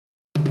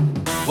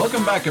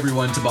Welcome back,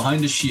 everyone, to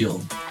Behind the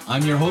Shield.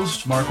 I'm your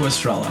host, Marco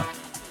Estrella.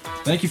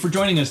 Thank you for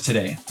joining us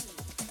today.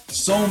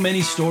 So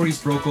many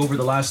stories broke over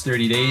the last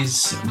 30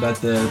 days that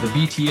the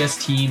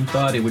BTS team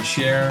thought it would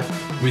share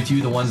with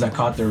you the ones that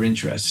caught their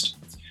interest.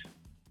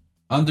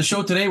 On the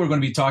show today, we're going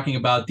to be talking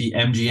about the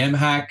MGM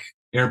hack,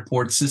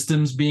 airport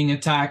systems being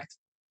attacked,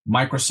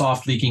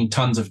 Microsoft leaking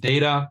tons of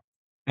data,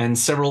 and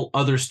several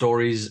other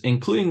stories,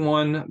 including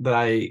one that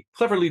I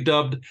cleverly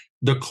dubbed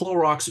the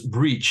Clorox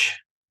breach.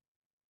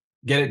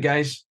 Get it,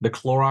 guys? The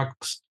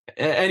Clorox.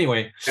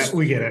 Anyway, yeah,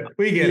 we get it.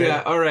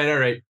 Yeah, all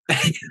right.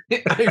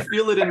 I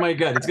feel it in my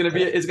gut. It's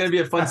gonna be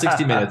a fun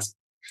 60 minutes.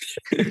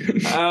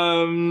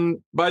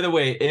 By the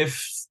way,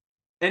 if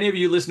any of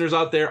you listeners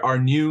out there are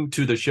new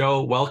to the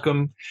show,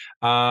 welcome.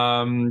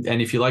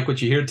 And if you like what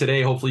you hear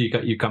today, hopefully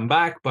you come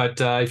back. But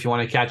if you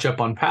want to catch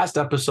up on past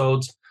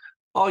episodes,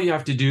 all you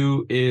have to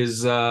do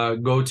is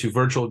go to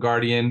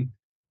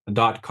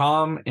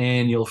virtualguardian.com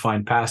and you'll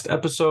find past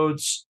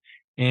episodes.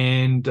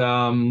 And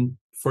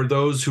for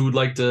those who would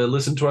like to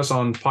listen to us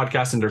on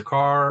podcasts in their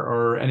car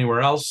or anywhere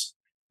else,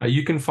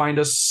 you can find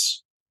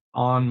us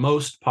on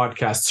most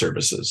podcast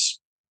services.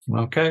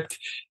 Okay.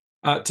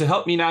 To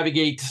help me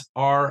navigate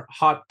our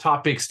hot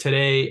topics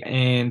today,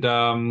 and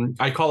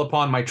I call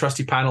upon my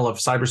trusty panel of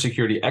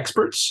cybersecurity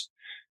experts,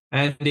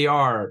 and they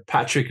are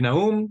Patrick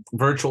Naum,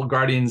 Virtual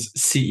Guardian's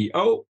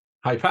CEO.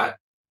 Hi, Pat.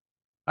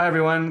 Hi,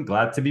 everyone.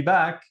 Glad to be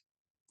back.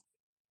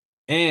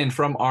 And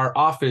from our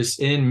office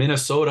in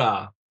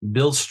Minnesota,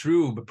 Bill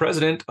Strube,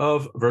 president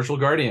of Virtual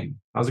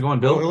Guardian. How's it going,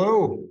 Bill?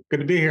 Hello. Good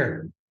to be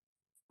here.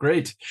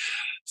 Great.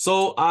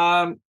 So,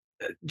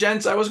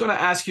 gents, I was going to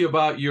ask you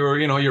about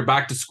your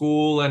back to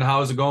school and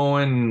how's it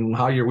going and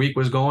how your week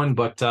was going,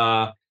 but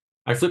I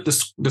flipped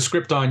the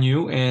script on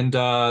you, and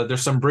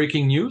there's some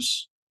breaking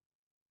news,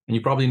 and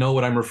you probably know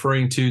what I'm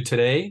referring to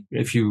today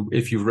if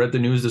you've read the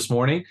news this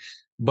morning.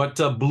 But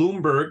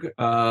Bloomberg,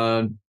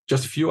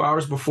 just a few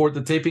hours before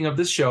the taping of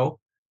this show,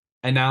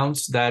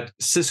 announced that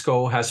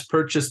Cisco has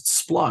purchased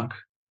Splunk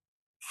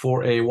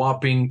for a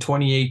whopping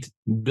 $28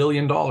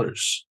 billion.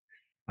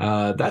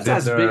 That's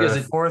as big as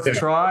it. Fourth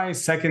try,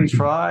 second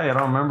try. I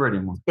don't remember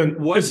anymore.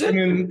 Was it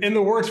in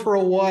the works for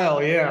a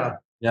while? Yeah.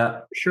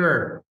 Yeah.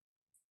 Sure.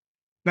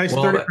 Nice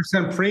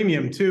 30%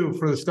 premium too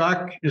for the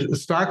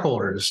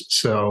stockholders.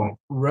 So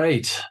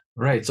right.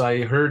 So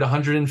I heard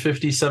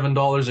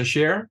 $157 a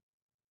share.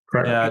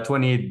 Correct. Yeah,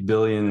 28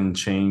 billion and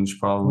change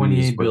probably.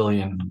 28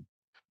 billion.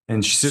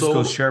 And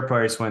Cisco's share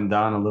price went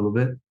down a little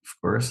bit, of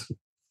course.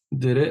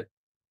 Did it?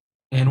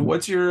 And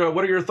what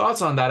are your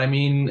thoughts on that? I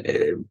mean,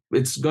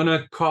 it's going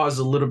to cause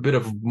a little bit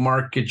of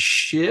market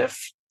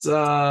shift.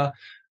 How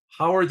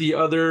are the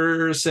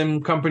other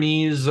SIM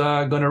companies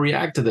going to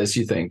react to this,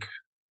 you think?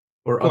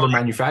 Or other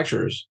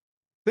manufacturers?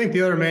 I think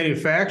the other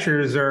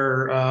manufacturers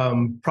are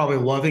probably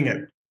loving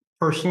it,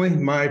 personally,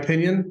 in my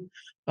opinion.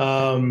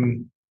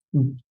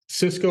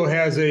 Cisco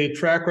has a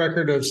track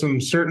record of some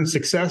certain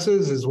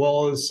successes as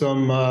well as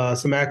some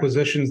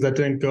acquisitions that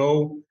didn't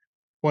go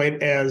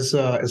quite as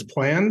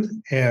planned,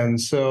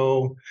 and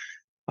so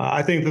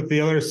I think that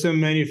the other SIM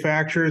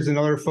manufacturers and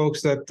other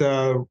folks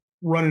that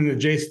run in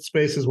adjacent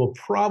spaces will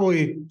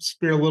probably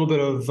spear a little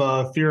bit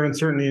of fear,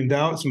 uncertainty, and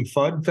doubt, some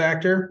FUD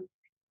factor.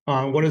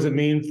 What does it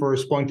mean for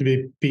Splunk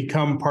to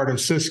become part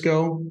of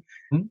Cisco?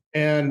 Mm-hmm.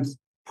 And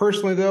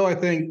personally, though, I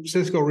think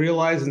Cisco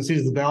realizes and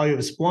sees the value of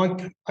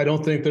Splunk. I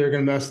don't think they're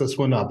going to mess this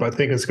one up. I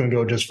think it's going to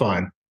go just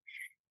fine.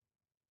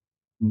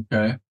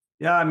 Okay.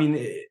 Yeah, I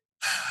mean,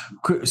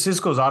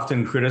 Cisco's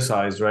often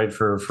criticized, right,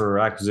 for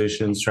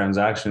acquisitions,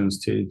 transactions.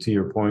 To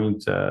your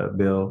point,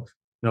 Bill,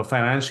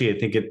 financially, I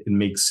think it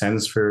makes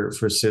sense for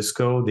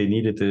Cisco. They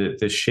needed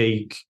to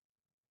shake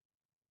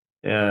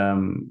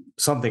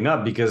something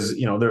up because if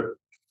you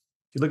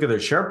look at their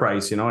share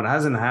price, it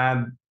hasn't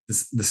had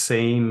the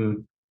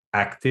same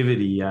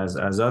activity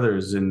as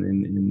others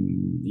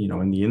in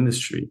the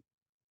industry.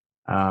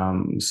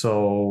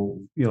 So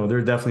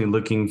they're definitely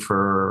looking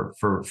for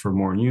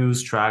more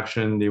news,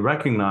 traction. They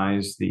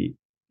recognize the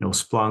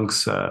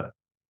Splunk's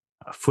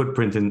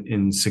footprint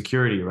in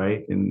security,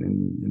 right?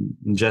 In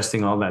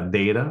ingesting all that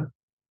data.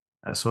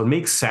 So it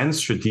makes sense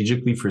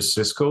strategically for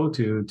Cisco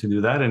to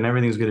do that, and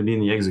everything's going to be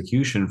in the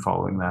execution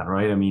following that,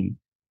 right? I mean,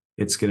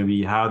 it's going to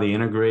be how they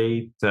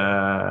integrate.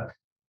 How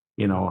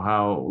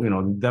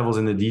the devil's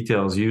in the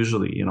details.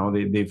 Usually,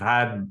 they've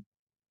had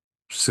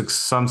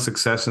some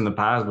success in the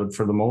past, but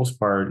for the most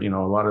part, a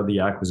lot of the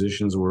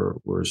acquisitions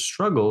were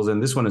struggles,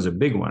 and this one is a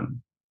big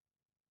one,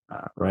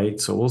 right?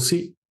 So we'll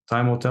see.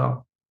 Time will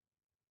tell.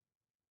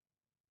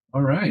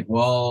 All right.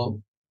 Well,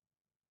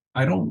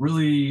 I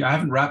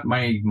haven't wrapped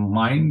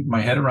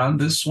my head around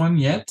this one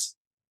yet.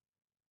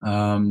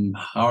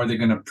 How are they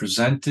going to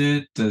present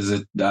it? Is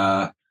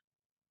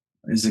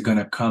it going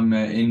to come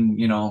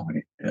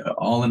in,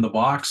 all in the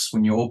box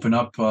when you open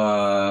up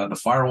the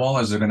firewall?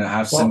 Is it going to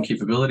have some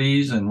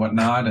capabilities and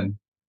whatnot? And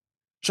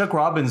Chuck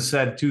Robbins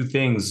said two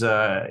things.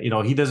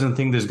 He doesn't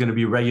think there's going to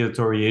be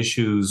regulatory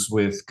issues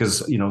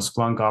because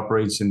Splunk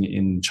operates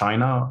in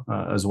China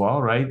as well,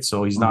 right?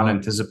 So he's not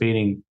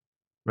anticipating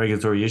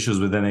regulatory issues.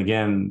 But then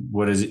again,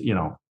 what is it?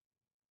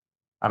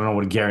 I don't know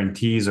what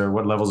guarantees or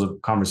what levels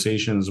of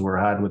conversations were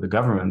had with the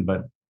government,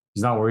 but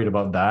he's not worried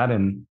about that.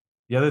 And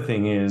the other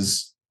thing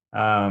is,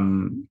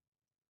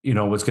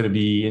 what's going to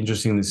be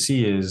interesting to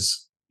see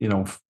is,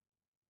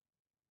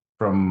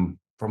 from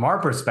our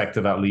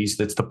perspective, at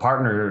least, it's the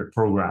partner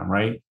program,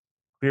 right?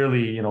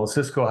 Clearly,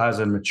 Cisco has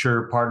a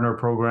mature partner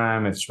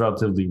program. It's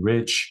relatively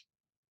rich.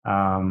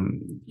 However,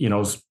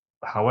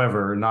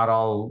 not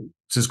all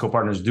Cisco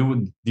partners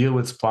do deal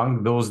with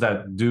Splunk. Those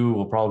that do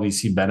will probably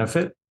see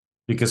benefit,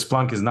 because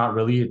Splunk is not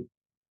really,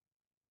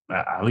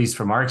 at least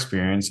from our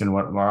experience and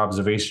what our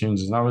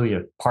observations, is not really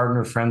a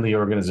partner-friendly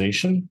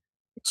organization.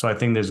 So I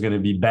think there's going to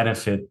be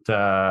benefit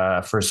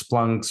for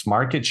Splunk's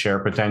market share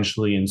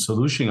potentially in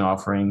solution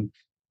offering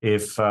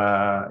if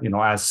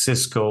as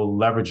Cisco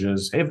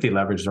if they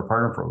leverage their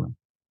partner program.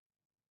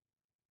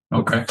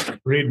 Okay.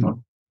 Great.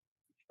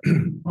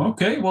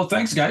 Okay. Well,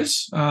 thanks,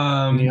 guys.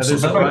 Any other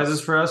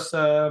surprises for us,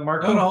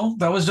 Marco? No,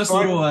 that was just a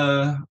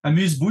little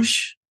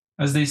amuse-bouche,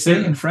 as they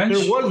say in French.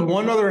 There was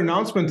one other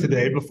announcement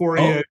today before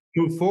you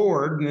move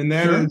forward, and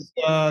that is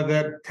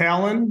that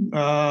Talon,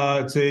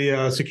 it's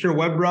a secure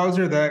web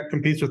browser that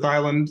competes with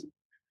Island.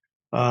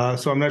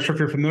 So I'm not sure if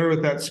you're familiar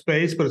with that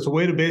space, but it's a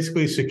way to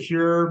basically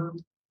secure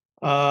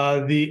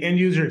the end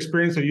user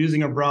experience of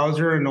using a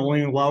browser and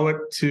only allow it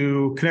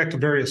to connect to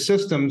various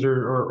systems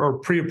or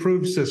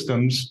pre-approved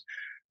systems.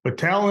 But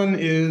Talon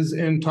is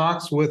in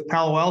talks with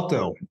Palo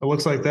Alto. It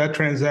looks like that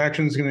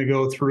transaction is going to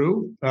go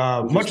through.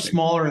 Much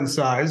smaller in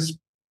size.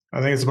 I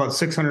think it's about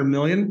 600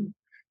 million.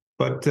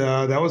 But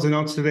that was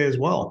announced today as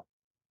well.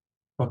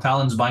 Well,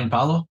 Talon's buying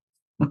Palo?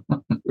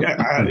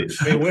 Yeah,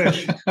 they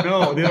wish.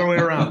 No, the other way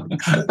around.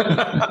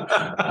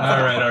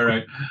 All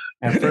right.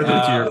 And further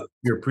to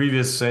your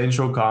previous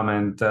intro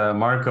comment,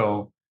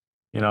 Marco,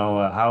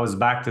 how is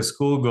back to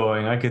school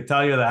going? I could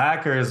tell you the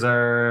hackers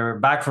are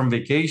back from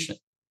vacation.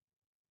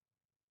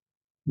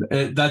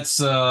 That's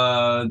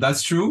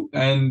true,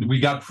 and we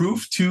got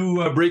proof.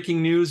 Two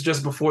breaking news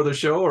just before the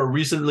show, or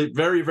recently,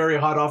 very, very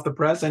hot off the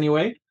press.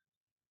 Anyway,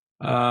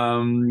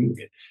 and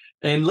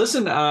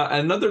listen,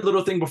 another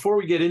little thing before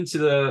we get into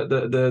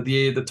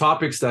the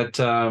topics that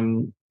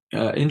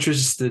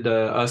interested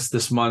us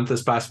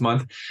this past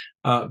month.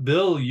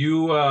 Bill,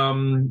 you,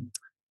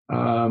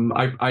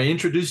 I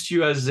introduced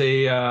you as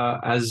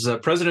a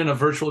president of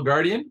Virtual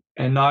Guardian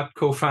and not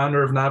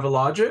co-founder of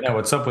Navilogic. Yeah,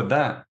 what's up with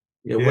that?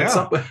 Yeah, what's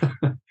up?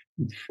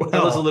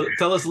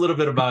 Tell us a little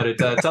bit about it.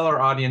 Tell our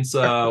audience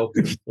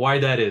why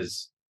that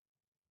is.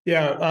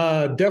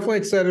 Yeah, definitely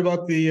excited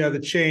about the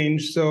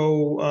change.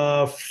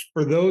 So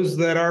for those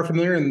that are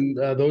familiar and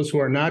those who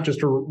are not,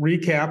 just to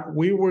recap,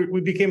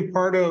 we became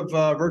part of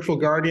Virtual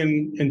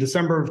Guardian in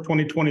December of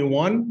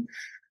 2021.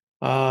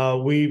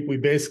 We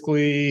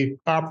basically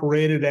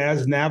operated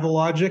as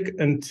Navilogic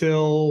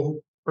until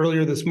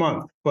earlier this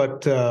month.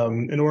 But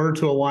in order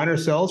to align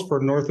ourselves for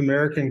North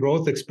American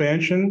growth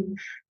expansion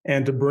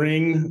and to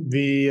bring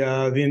the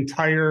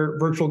entire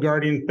Virtual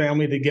Guardian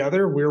family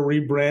together, we're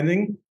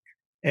rebranding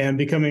and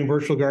becoming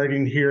Virtual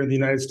Guardian here in the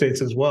United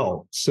States as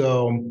well.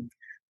 So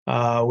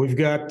we've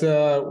got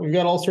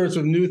all sorts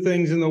of new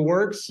things in the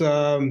works,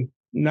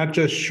 not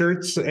just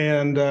shirts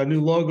and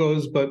new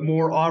logos, but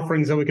more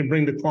offerings that we can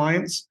bring to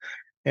clients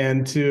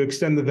and to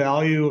extend the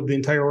value of the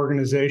entire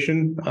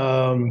organization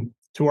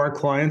to our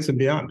clients and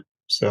beyond.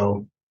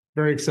 So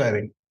very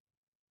exciting.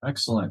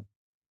 Excellent.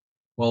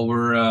 Well,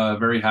 we're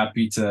very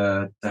happy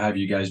to have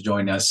you guys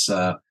join us.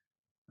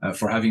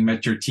 For having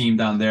met your team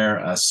down there,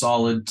 a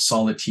solid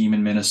team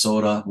in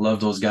Minnesota. Love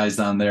those guys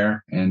down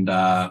there. And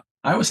I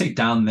always say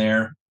down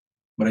there,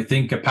 but I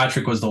think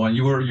Patrick was the one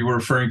you were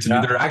referring to.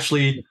 Yeah. They're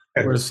actually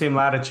we're the same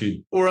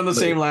latitude. We're on the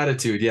same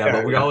latitude, yeah.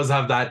 But we always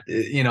have that.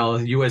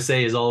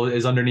 USA is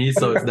underneath,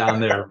 so it's down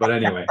there. But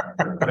anyway,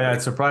 yeah,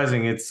 it's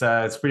surprising. It's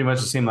pretty much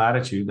the same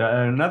latitude.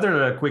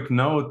 Another quick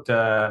note.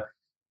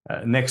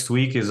 Next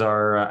week is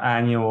our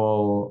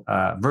annual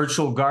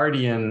Virtual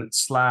Guardian /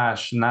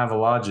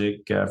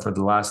 Navilogic for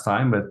the last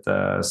time, but /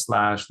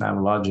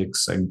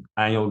 Navilogic's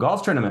annual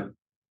golf tournament,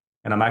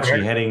 and I'm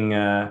actually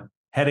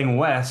heading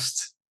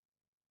west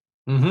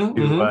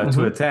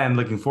to attend.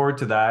 Looking forward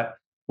to that.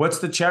 What's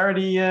the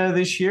charity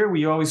this year?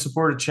 We always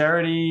support a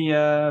charity,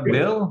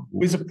 Bill.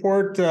 We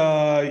support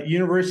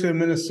University of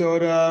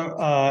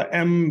Minnesota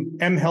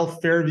M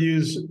Health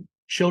Fairview's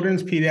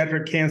Children's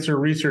Pediatric Cancer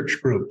Research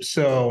Group.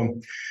 So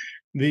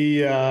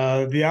the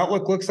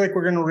outlook looks like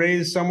we're going to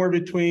raise somewhere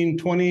between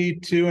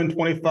 $22,000 and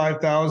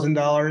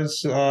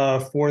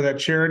 $25,000 for that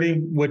charity,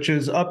 which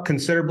is up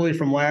considerably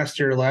from last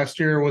year. Last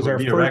year was our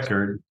first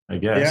record, I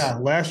guess. Yeah,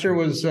 last year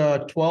was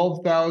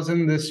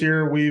 12,000. This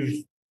year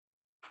we've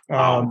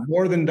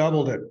more than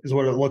doubled it, is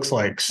what it looks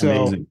like.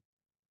 So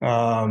it's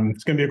going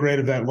to be a great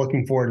event.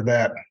 Looking forward to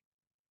that.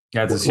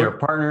 Yeah, to see our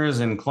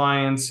partners and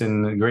clients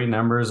in great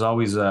numbers,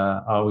 always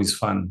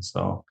fun.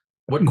 So,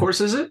 what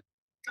course is it?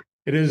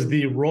 It is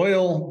the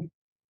Royal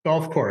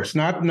Golf Course,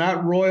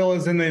 not Royal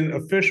as in an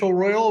official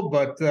Royal,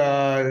 but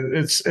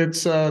it's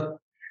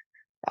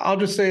I'll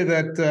just say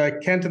that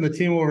Kent and the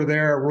team over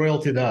there are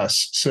royalty to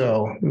us.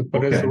 So,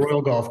 but it's the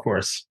Royal Golf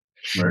Course.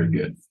 Very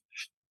good.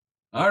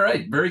 All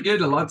right, very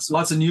good. Lots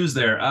of news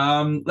there.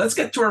 Let's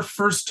get to our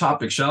first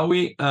topic, shall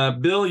we?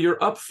 Bill,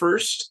 you're up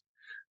first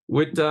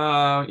with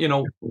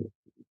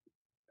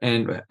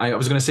and I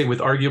was going to say with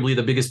arguably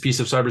the biggest piece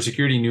of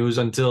cybersecurity news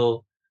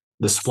until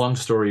the Splunk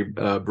story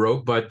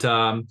broke, but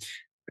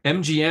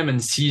MGM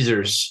and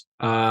Caesars,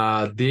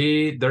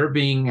 they're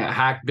being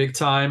hacked big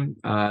time.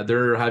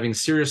 They're having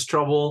serious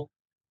trouble.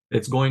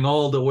 It's going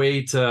all the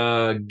way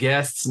to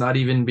guests not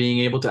even being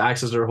able to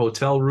access their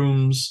hotel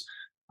rooms.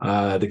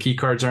 The key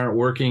cards aren't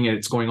working, and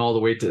it's going all the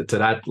way to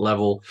that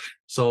level.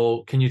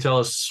 So can you tell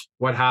us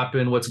what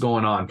happened? What's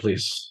going on,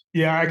 please?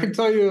 Yeah, I can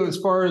tell you as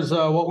far as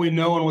what we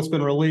know and what's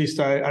been released.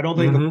 I don't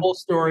think the full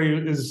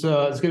story is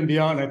going to be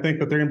out. And I think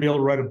that they're going to be able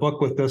to write a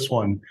book with this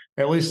one,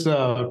 at least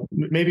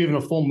maybe even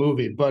a full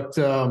movie. But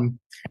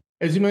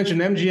as you mentioned,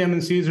 MGM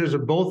and Caesars are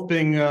both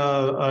being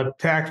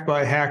attacked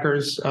by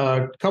hackers.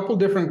 A couple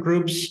different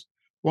groups.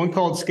 One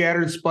called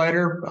Scattered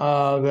Spider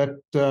that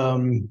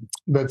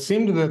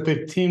seemed that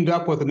they've teamed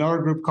up with another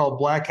group called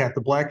Black Hat,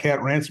 the Black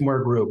Hat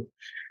ransomware group.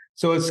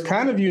 So it's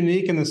kind of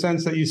unique in the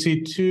sense that you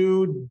see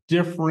two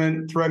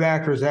different threat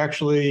actors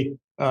actually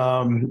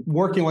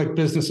working like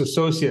business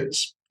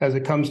associates as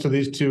it comes to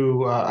these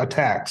two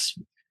attacks.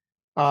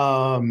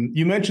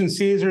 You mentioned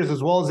Caesars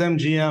as well as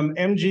MGM.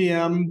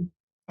 MGM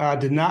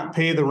did not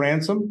pay the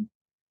ransom,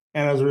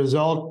 and as a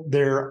result,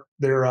 their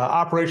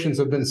operations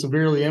have been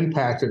severely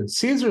impacted.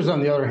 Caesars,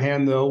 on the other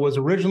hand, though, was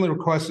originally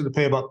requested to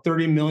pay about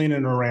 $30 million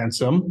in a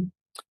ransom,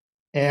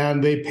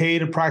 and they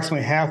paid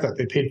approximately half that.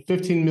 They paid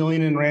 $15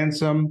 million in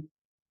ransom.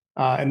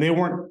 And they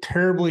weren't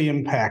terribly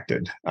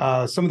impacted.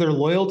 Some of their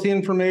loyalty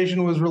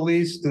information was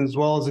released, as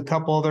well as a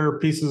couple other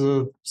pieces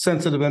of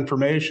sensitive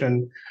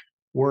information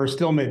were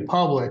still made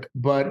public,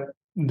 but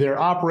their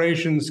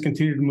operations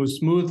continued to move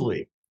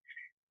smoothly.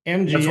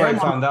 MGM, that's where I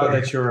found out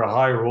that you're a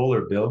high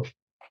roller, Bill.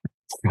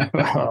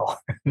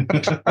 Well,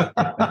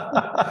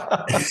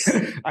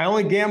 I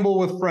only gamble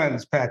with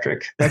friends,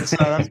 Patrick. That's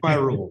my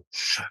rule.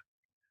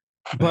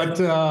 But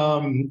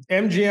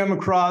MGM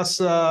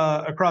across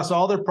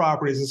all their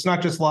properties, it's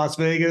not just Las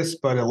Vegas,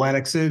 but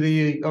Atlantic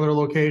City, other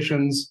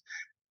locations,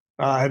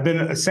 have been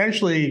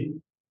essentially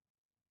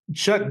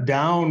shut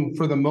down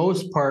for the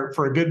most part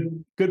for a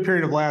good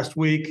period of last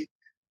week.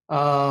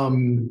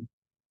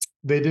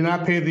 They did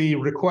not pay the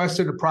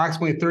requested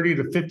approximately 30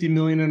 to 50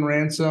 million in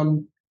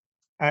ransom.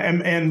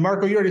 And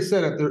Marco, you already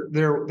said it.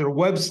 Their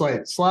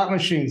website, slot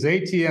machines,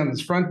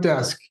 ATMs, front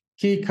desk,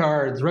 key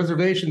cards,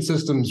 reservation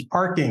systems,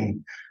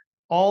 parking.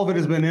 All of it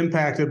has been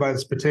impacted by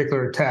this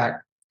particular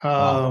attack.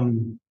 Wow.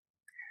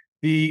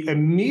 The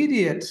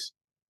immediate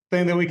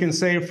thing that we can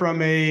say from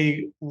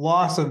a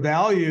loss of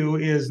value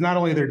is not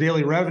only their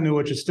daily revenue,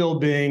 which is still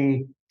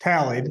being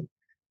tallied,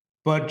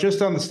 but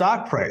just on the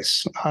stock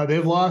price.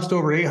 They've lost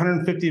over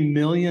 $850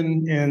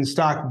 million in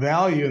stock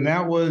value, and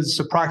that was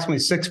approximately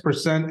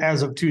 6%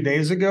 as of 2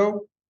 days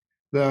ago.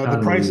 The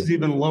price is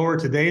even lower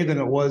today than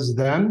it was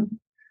then.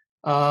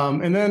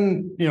 And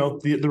then,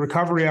 the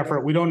recovery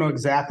effort, we don't know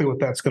exactly what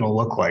that's going to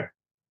look like.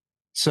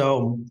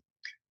 So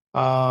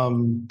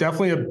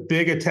definitely a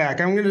big attack.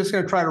 I'm just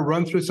going to try to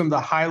run through some of the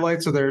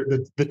highlights of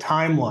the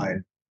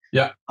timeline.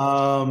 Yeah.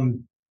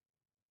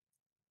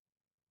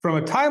 From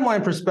a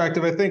timeline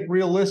perspective, I think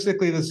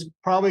realistically, this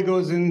probably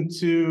goes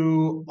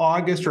into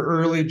August or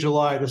early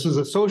July. This is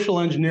a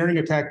social engineering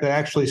attack that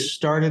actually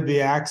started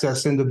the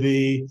access into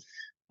the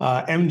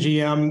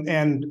MGM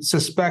and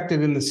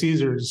suspected in the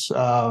Caesars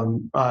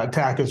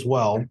attack as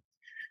well.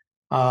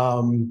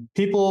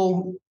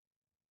 People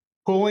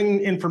pulling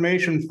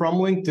information from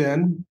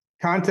LinkedIn,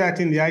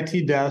 contacting the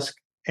IT desk,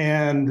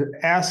 and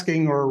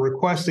asking or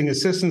requesting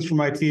assistance from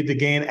IT to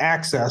gain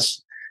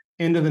access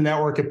into the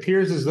network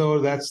appears as though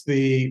that's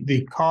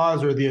the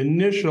cause or the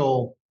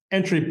initial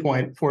entry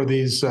point for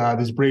these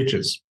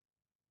breaches.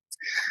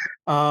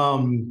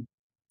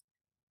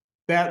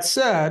 That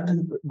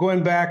said,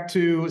 going back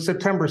to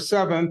September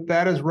 7th,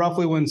 that is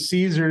roughly when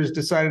Caesars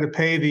decided to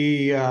pay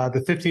the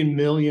 $15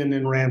 million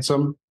in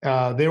ransom.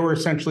 They were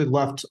essentially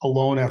left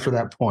alone after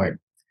that point.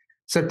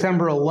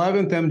 September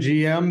 11th,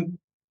 MGM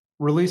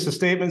released a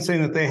statement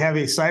saying that they have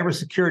a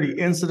cybersecurity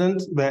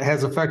incident that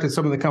has affected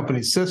some of the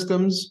company's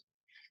systems.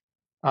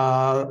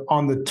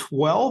 On the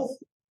 12th,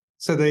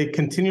 so they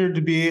continued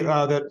to be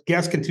that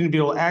guests continue to be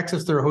able to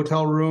access their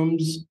hotel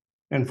rooms,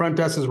 and front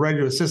desk is ready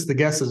to assist the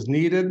guests as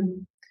needed.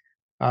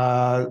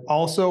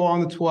 Also on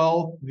the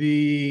 12th,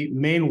 the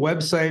main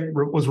website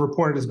was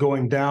reported as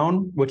going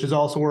down, which is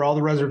also where all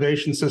the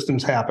reservation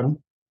systems happen.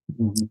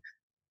 Mm-hmm.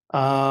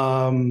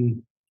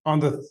 On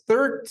the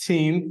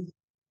 13th,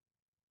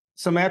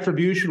 some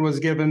attribution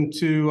was given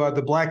to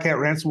the Black Hat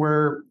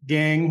ransomware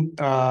gang.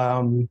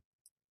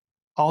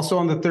 Also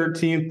on the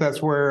 13th,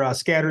 that's where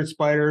Scattered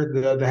Spider,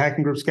 the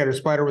hacking group Scattered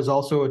Spider, was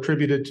also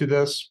attributed to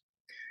this.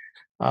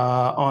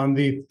 On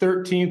the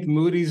 13th,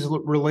 Moody's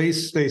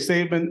released a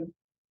statement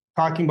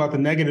talking about the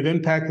negative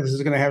impact this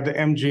is going to have to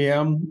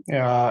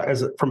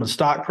MGM from a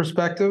stock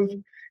perspective.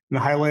 and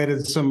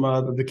highlighted some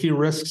the key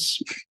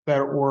risks that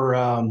were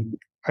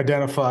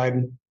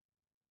identified.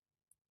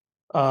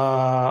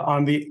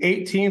 On the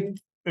 18th,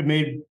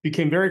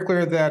 became very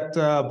clear that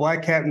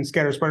Black Cat and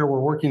Scatter Spider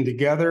were working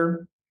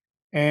together.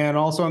 And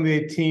also on the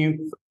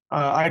 18th,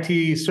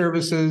 IT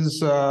services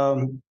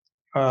confirmed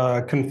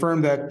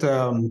that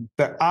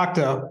that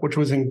Okta,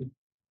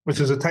 which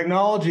is a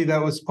technology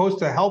that was supposed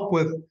to help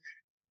with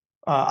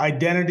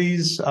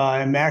identities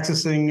and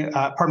accessing,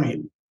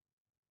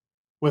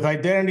 with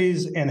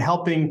identities and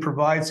helping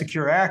provide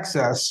secure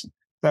access,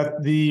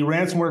 that the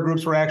ransomware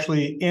groups were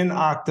actually in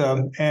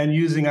Okta and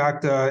using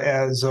Okta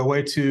as a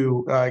way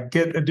to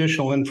get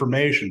additional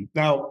information.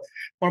 Now,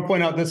 I want to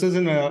point out this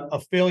isn't a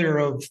failure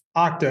of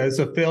Okta. It's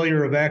a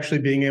failure of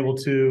actually being able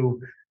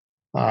to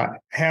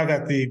have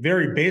at the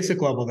very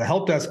basic level, the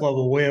help desk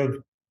level, way of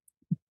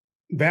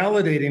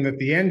validating that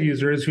the end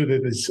user is who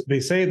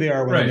they say they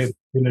are when they make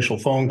the initial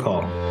phone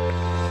call.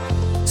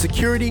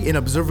 Security and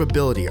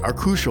observability are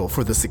crucial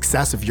for the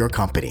success of your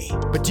company.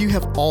 But do you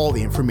have all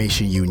the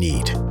information you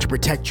need to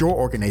protect your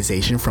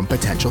organization from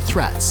potential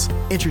threats?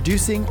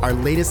 Introducing our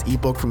latest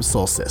ebook from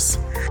Solstice,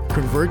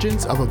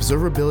 Convergence of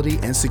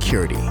Observability and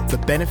Security, the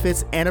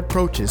benefits and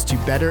approaches to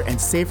better and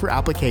safer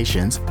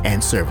applications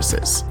and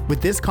services.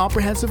 With this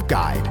comprehensive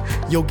guide,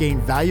 you'll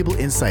gain valuable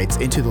insights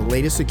into the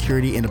latest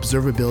security and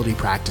observability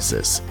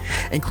practices,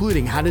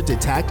 including how to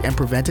detect and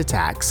prevent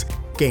attacks,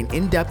 gain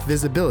in-depth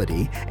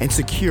visibility, and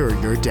secure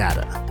your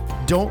data.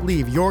 Don't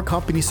leave your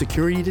company's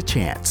security to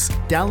chance.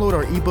 Download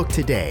our ebook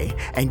today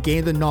and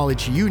gain the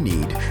knowledge you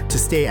need to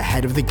stay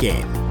ahead of the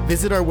game.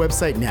 Visit our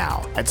website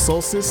now at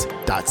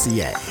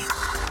solstice.ca.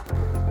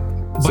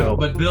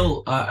 But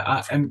Bill,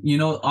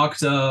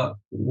 Okta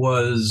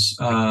was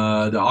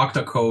the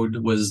Okta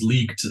code was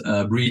leaked,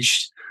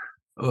 breached,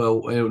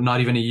 not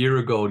even a year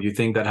ago. Do you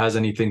think that has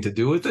anything to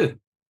do with it?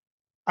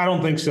 I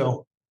don't think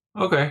so.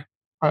 Okay.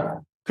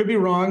 Could be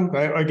wrong.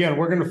 Again,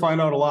 we're going to find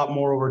out a lot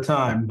more over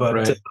time,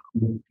 but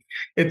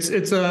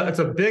it's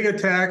a big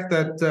attack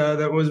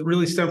that was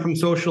really stemmed from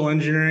social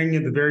engineering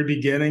at the very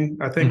beginning.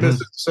 I think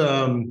this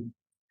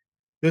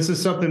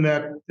is something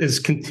that is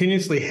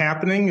continuously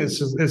happening.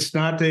 It's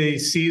not a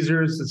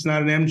Caesars. It's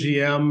not an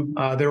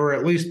MGM. There were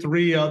at least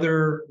 3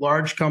 other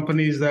large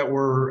companies that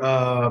were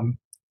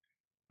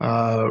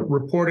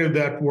reported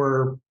that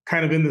were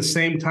kind of in the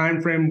same time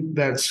frame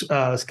that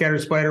Scatter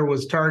Spider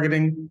was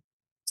targeting.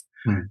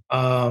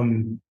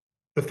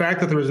 The fact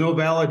that there was no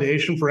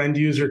validation for end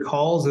user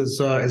calls is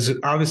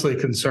obviously a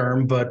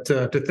concern, but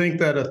to think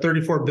that a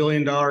 $34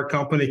 billion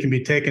company can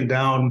be taken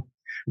down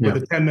with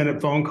a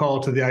 10-minute phone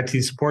call to the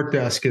IT support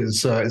desk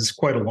is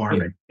quite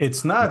alarming.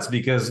 It's nuts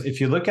because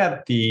if you look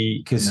at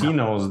the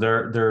casinos,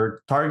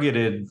 they're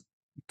targeted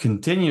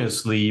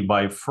continuously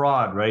by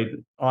fraud, right?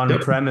 On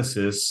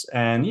premises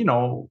and,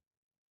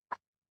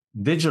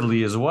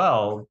 digitally as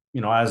well,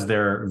 as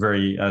they're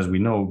as we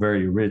know,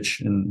 very rich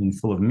and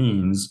full of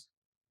means,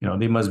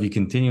 they must be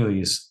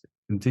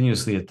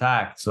continuously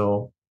attacked.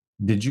 So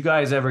did you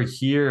guys ever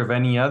hear of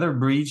any other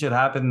breach that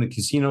happened in the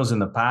casinos in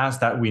the past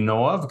that we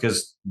know of?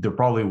 Because there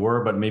probably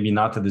were, but maybe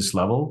not to this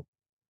level.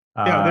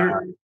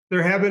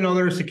 There have been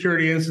other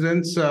security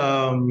incidents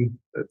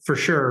for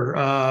sure.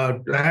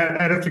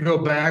 I'd have to go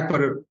back,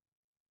 but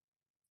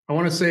I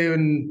want to say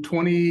in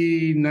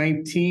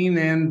 2019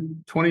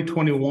 and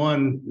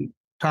 2021,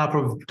 top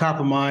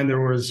of mind, there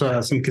was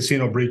some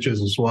casino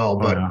breaches as well,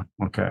 but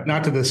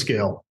not to this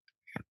scale.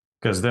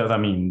 Because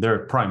they're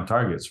prime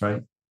targets,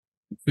 right?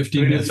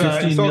 15 million.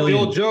 The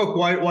old joke,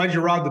 why'd you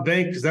rob the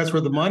bank? Because that's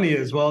where the money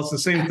is. Well, it's the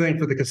same thing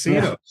for the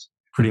casinos.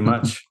 Pretty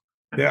much.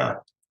 Yeah.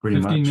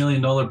 $15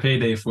 million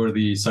payday for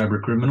the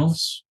cyber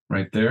criminals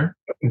right there.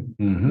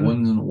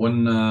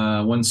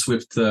 One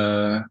swift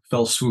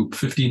fell swoop,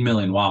 15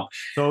 million. Wow.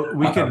 So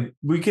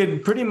we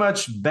could pretty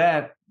much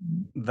bet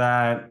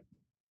that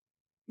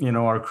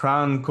our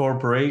crown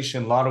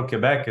corporation Lotto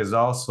Quebec is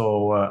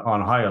also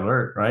on high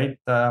alert, right?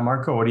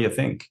 Marco, what do you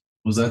think?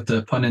 Was that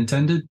the pun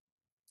intended?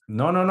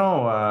 No.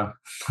 Not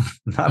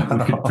we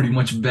could pretty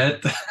much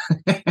bet.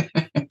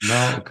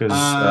 No, because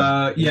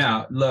Lotto we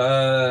have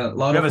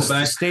Quebec,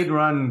 a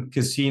state-run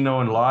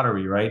casino and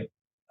lottery, right?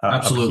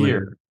 Absolutely. Up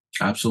here.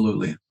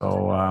 Absolutely.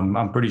 So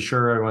I'm pretty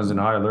sure everyone's in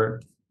high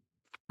alert.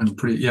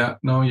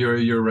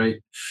 You're right.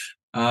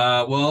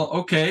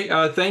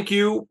 Okay. Thank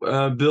you,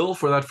 Bill,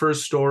 for that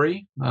first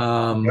story. What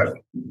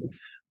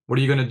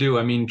are you going to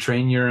do?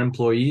 Train your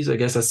employees. I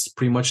guess that's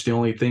pretty much the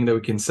only thing that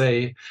we can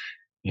say.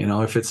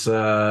 If it's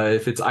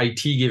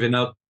IT giving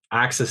up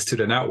access to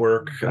the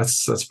network,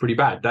 that's pretty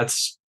bad.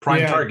 That's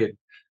prime target.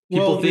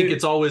 People think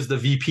it's always the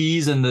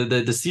VPs and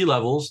the C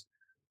levels,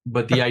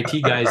 but the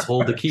IT guys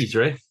hold the keys,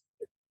 right?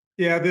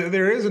 Yeah,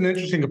 there is an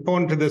interesting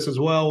component to this as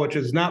well, which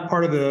is not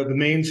part of the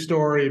main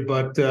story,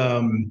 but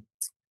the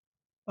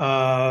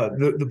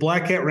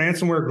Black Cat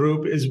ransomware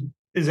group is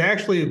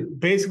actually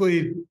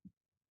basically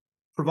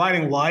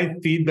providing live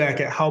feedback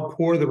at how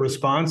poor the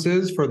response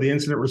is for the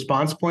incident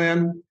response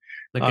plan.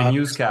 Like a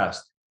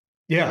newscast.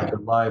 Yeah. Like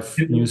a live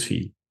news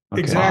feed.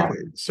 Okay. Exactly.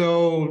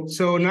 So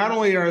not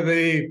only are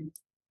they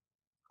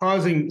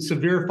causing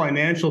severe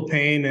financial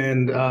pain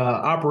and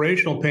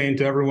operational pain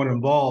to everyone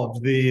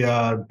involved, the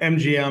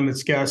MGM,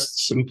 its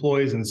guests,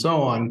 employees, and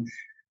so on.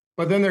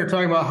 But then they're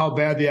talking about how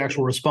bad the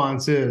actual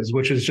response is,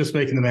 which is just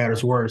making the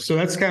matters worse. So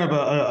that's kind of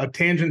a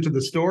tangent to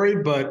the story,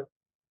 but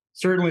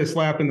certainly a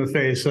slap in the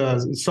face,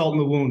 salt in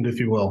the wound, if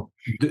you will.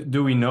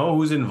 Do we know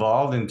who's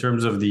involved in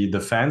terms of the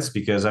defense?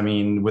 Because I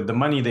mean, with the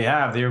money they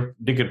have, they're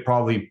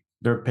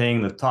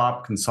paying the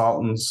top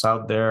consultants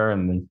out there,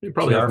 and they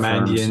probably have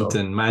Mandiant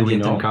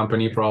and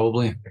Company,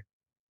 probably.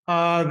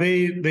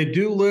 They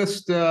do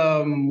list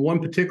one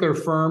particular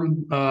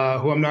firm who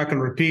I'm not going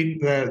to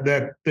repeat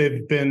that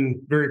they've been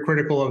very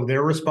critical of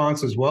their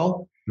response as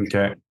well.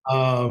 Okay.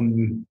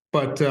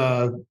 But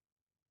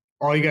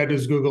all you got to do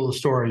is Google the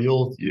story.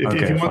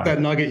 If you want that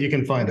nugget, you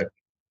can find it.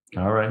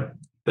 All right.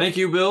 Thank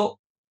you, Bill.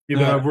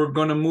 We're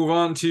going to move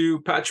on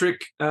to Patrick.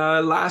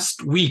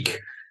 Last week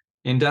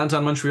in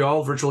downtown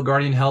Montreal, Virtual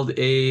Guardian held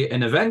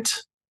an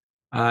event.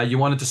 You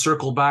wanted to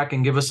circle back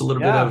and give us a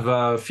little bit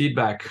of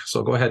feedback.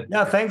 So go ahead.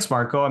 Yeah, thanks,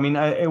 Marco. I mean,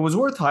 it was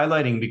worth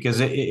highlighting because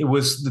it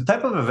was the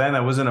type of event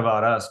that wasn't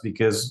about us,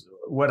 because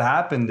what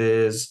happened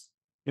is,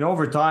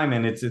 over time,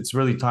 and it's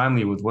really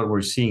timely with what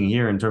we're seeing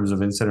here in terms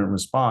of incident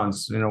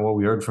response, what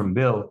we heard from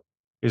Bill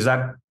is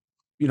that,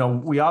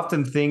 we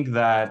often think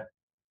that,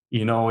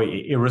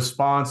 a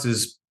response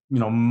is,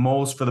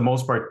 for the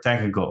most part,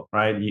 technical,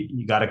 right?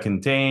 You got to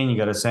contain, you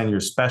got to send your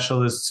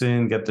specialists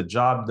in, get the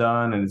job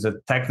done. And it's a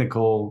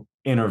technical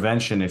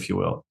intervention, if you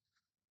will.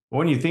 But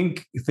when you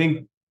think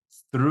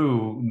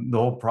through the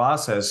whole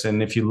process,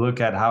 and if you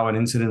look at how an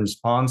incident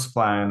response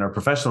plan or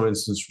professional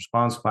incident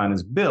response plan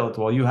is built,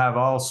 well, you have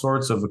all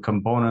sorts of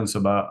components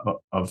of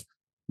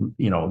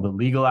the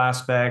legal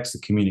aspects, the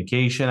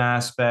communication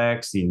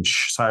aspects, the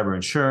cyber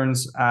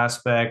insurance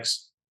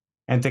aspects.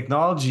 And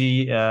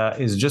technology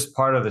is just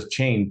part of the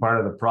chain, part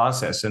of the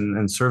process,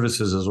 and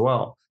services as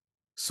well.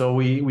 So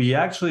we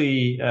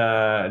actually,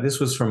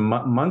 this was from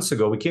months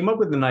ago, we came up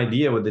with an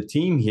idea with the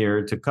team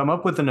here to come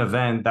up with an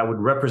event that would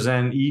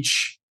represent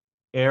each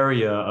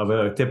area of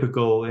a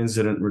typical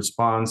incident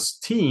response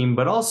team,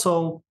 but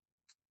also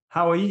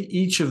how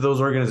each of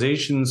those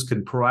organizations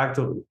could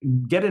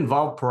get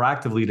involved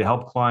proactively to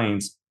help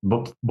clients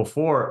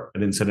before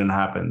an incident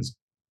happens.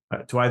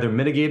 To either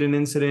mitigate an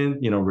incident,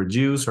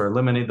 reduce or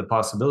eliminate the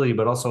possibility,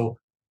 but also,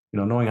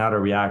 knowing how to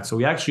react. So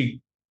we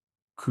actually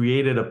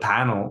created a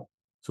panel.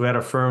 So we had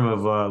a firm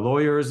of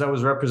lawyers that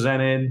was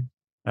represented,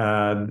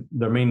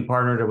 their main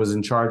partner that was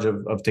in charge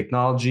of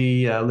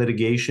technology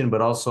litigation,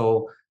 but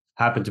also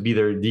happened to be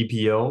their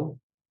DPO.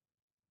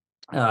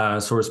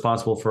 So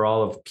responsible for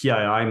all of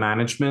PII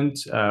management.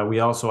 We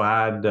also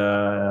had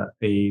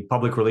a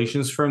public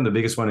relations firm, the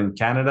biggest one in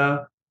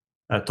Canada,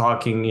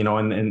 talking,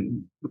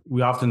 and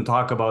we often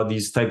talk about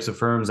these types of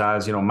firms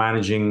as,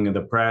 managing the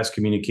press,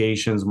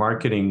 communications,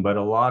 marketing, but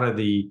a lot of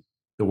the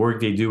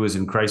work they do is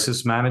in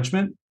crisis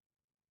management.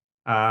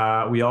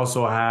 We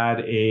also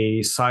had a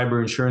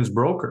cyber insurance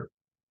broker,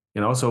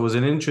 so it was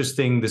an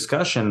interesting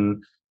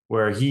discussion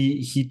where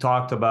he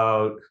talked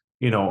about,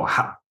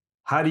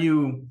 how do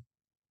you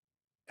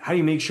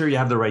make sure you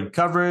have the right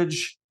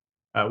coverage?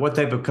 What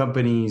type of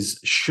companies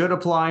should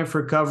apply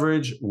for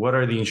coverage? What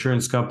are the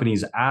insurance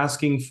companies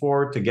asking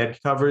for to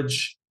get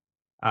coverage?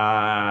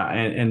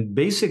 And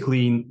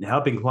basically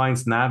helping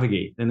clients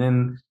navigate. And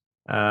then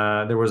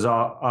there was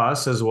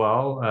us as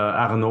well,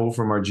 Arnaud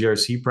from our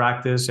GRC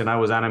practice, and I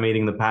was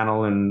animating the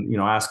panel and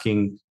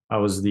asking. I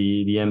was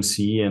the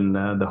MC and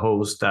the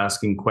host,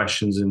 asking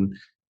questions and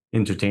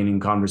entertaining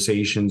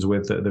conversations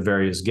with the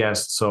various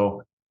guests.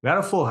 So we had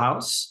a full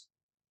house.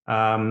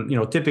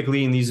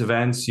 Typically in these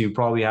events, you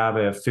probably have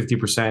a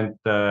 50%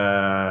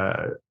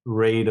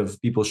 rate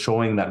of people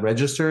showing that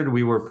registered.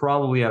 We were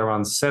probably at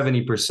around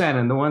 70%,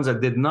 and the ones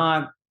that did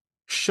not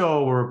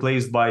show were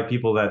replaced by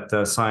people that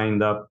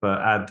signed up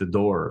at the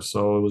door.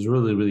 So it was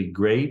really, really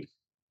great.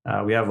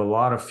 We have a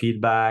lot of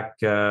feedback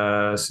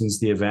since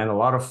the event, a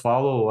lot of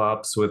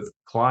follow-ups with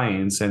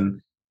clients.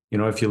 And,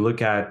 if you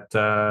look at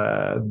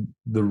the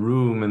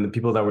room and the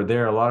people that were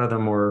there, a lot of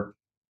them were,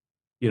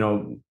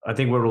 I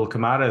think what will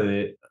come out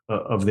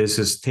of this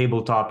is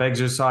tabletop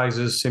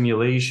exercises,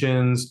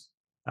 simulations,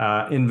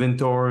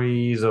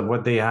 inventories of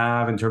what they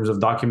have in terms of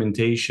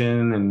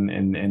documentation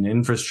and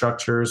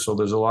infrastructure. So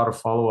there's a lot of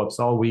follow-ups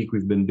all week.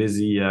 We've been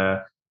busy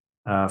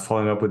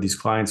following up with these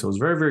clients. So it was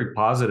very, very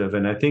positive.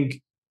 And I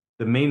think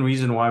the main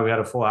reason why we had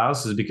a full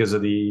house is because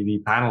of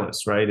the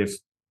panelists, right?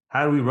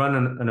 Had we run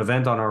an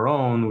event on our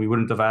own, we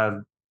wouldn't have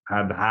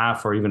had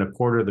half or even a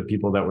quarter of the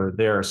people that were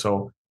there.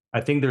 So I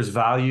think there's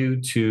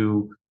value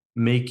to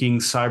making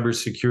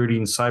cybersecurity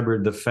and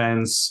cyber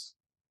defense,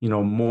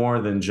 more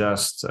than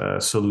just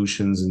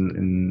solutions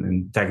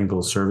and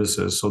technical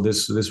services. So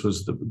this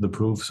was the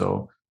proof.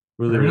 So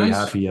really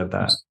happy at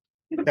that.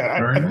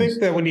 Yeah, I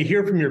think that when you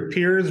hear from your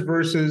peers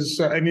versus,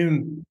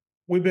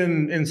 we've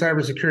been in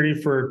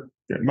cybersecurity for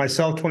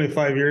myself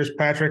 25 years.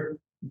 Patrick,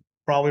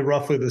 probably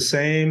roughly the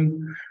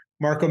same.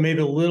 Marco, maybe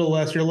a little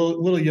less. You're a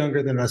little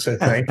younger than us, I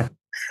think.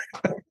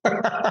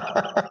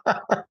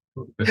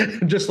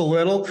 just a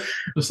little.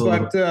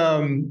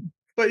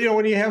 But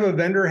when you have a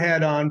vendor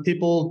hat on,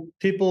 people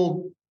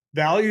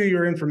value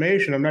your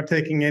information. I'm not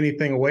taking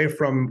anything away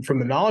from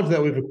the knowledge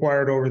that we've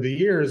acquired over the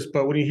years,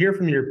 but when you hear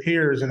from your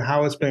peers and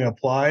how it's being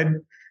applied,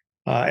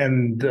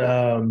 and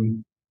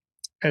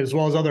as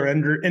well as other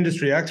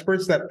industry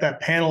experts, that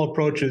panel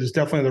approach is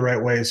definitely the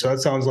right way. So that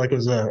sounds like it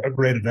was a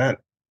great event.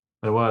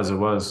 It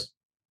was.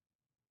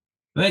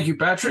 Thank you,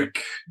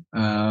 Patrick.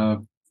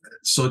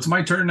 So it's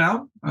my turn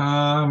now.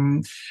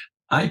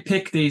 I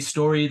picked a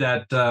story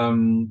that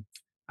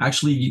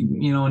actually,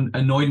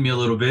 annoyed me a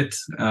little bit,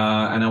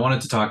 and I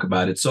wanted to talk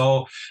about it.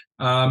 So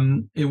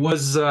it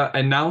was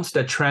announced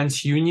that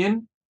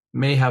TransUnion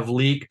may have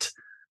leaked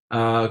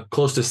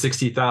close to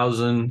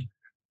 60,000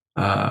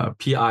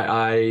 PII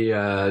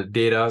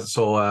data,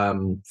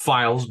 so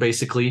files,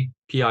 basically,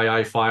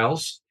 PII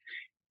files.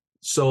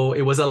 So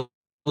it was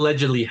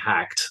allegedly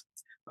hacked.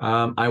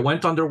 I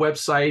went on their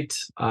website.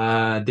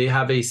 They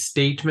have a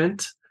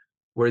statement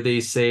where they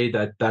say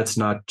that that's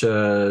not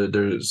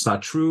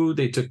true.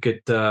 They took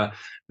it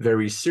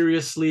very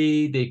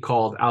seriously. They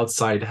called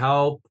outside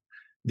help.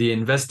 They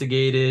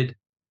investigated,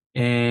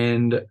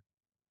 and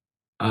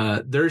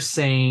they're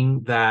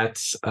saying that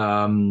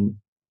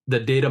the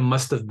data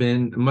must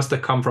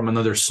have come from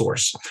another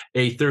source,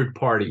 a third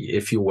party,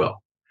 if you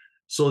will.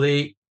 So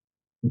they,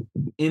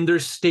 in their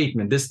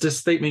statement, this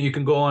statement, you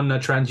can go on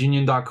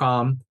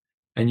transunion.com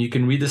and you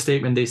can read the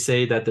statement. They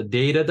say that the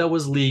data that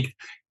was leaked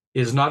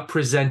is not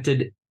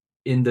presented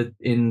in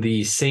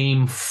the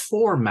same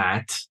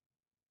format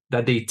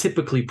that they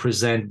typically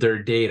present their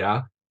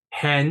data.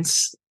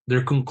 Hence,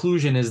 their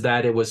conclusion is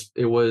that it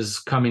was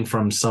coming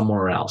from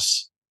somewhere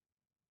else.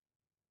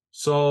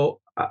 So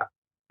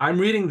I'm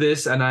reading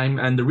this,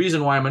 and the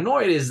reason why I'm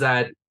annoyed is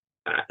that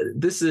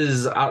this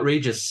is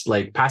outrageous.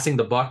 Like, passing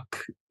the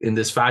buck in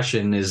this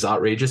fashion is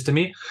outrageous to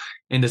me,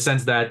 in the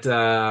sense that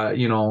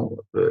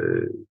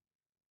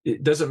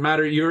it doesn't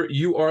matter.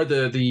 You are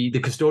the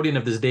custodian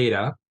of this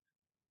data.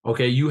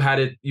 Okay, you had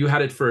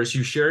it first.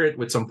 You share it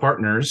with some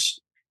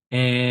partners,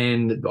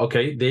 and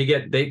okay, they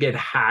get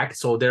hacked,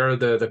 so they're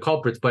the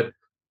culprits. But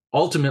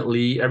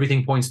ultimately,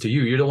 everything points to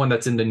you. You're the one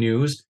that's in the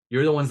news.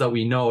 You're the ones that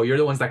we know. You're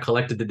the ones that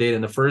collected the data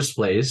in the first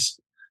place.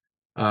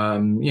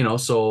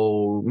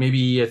 So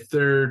maybe a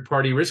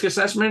third-party risk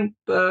assessment,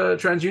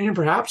 TransUnion,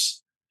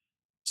 perhaps.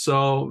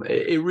 So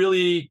it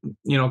really,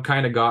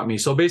 kind of got me.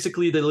 So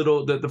basically,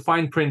 the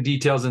fine print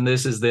details in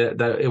this is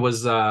that it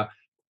was a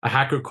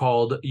hacker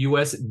called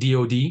US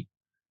DoD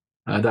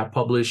that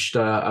published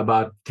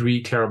about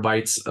 3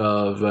 terabytes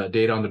of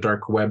data on the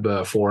dark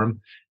web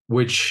forum,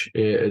 which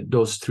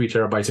those 3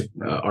 terabytes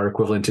are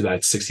equivalent to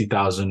that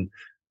 60,000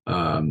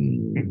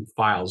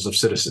 files of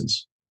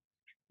citizens.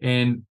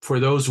 And for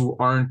those who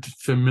aren't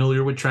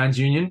familiar with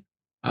TransUnion,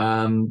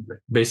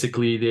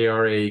 basically they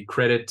are a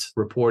credit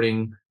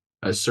reporting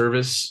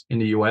service in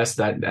the US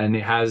and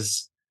it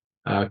has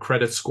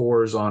credit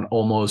scores on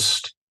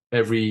almost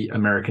every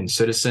American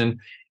citizen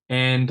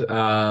and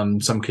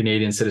some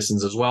Canadian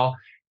citizens as well.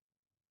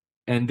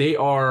 And they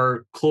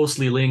are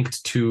closely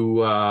linked to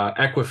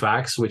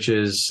Equifax, which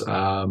is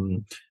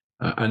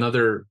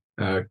another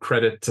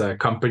credit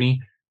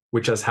company,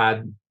 which has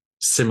had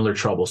similar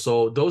trouble.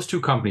 So those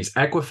two companies,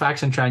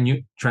 Equifax and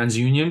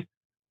TransUnion,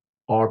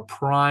 are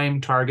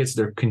prime targets.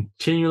 They're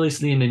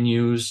continuously in the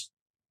news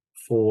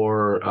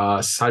for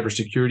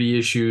cybersecurity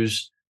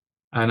issues,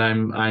 and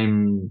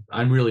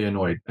I'm really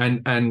annoyed.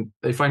 And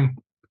if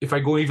I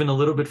go even a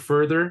little bit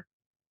further,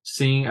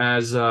 seeing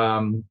as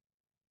I'm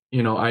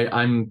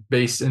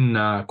based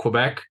in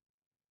Quebec,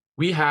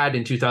 we had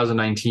in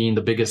 2019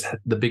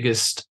 the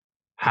biggest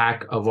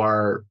hack of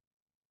our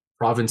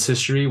province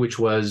history, which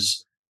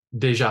was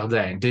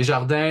Desjardins.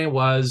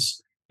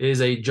 Desjardins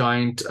is a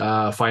giant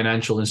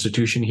financial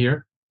institution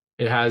here.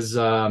 It has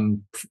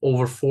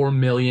over 4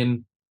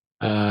 million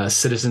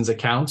citizens'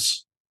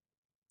 accounts,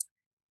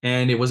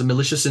 and it was a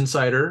malicious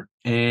insider,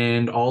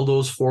 and all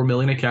those 4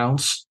 million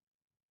accounts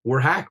were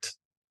hacked,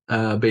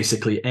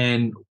 basically.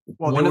 And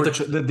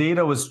the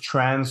data was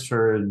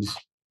transferred.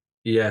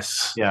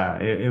 Yes. Yeah,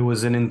 it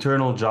was an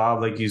internal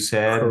job, like you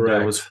said.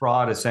 Correct. It was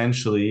fraud,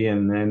 essentially,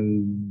 and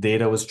then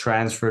data was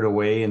transferred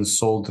away and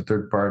sold to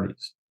third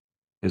parties,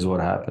 is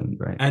what happened,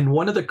 right? And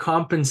one of the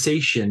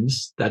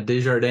compensations that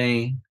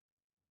Desjardins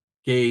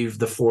gave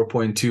the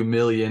 4.2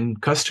 million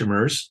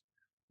customers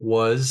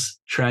was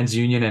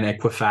TransUnion and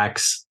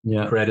Equifax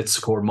credit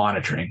score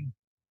monitoring.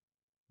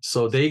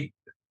 So they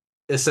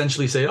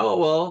essentially say, oh,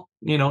 well,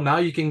 now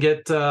you can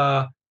get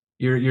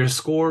your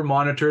score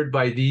monitored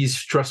by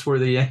these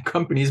trustworthy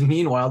companies.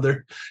 Meanwhile,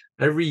 they're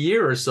every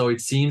year or so,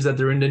 it seems that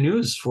they're in the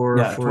news for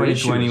 2020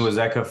 issues. was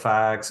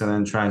Equifax and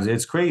then Trans.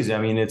 It's crazy. I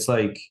mean, it's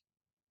like,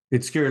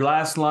 it's your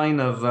last line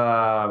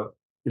of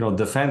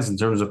defense in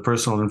terms of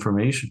personal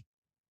information.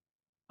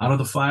 Out of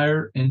the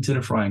fire into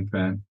the frying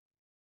pan.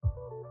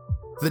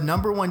 The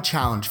number one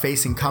challenge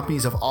facing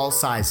companies of all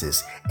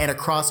sizes and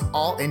across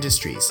all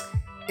industries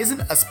isn't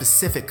a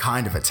specific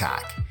kind of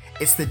attack.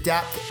 It's the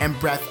depth and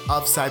breadth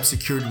of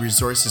cybersecurity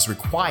resources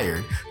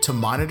required to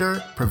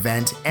monitor,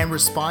 prevent, and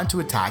respond to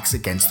attacks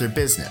against their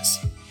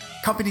business.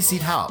 Companies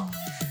need help.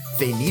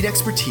 They need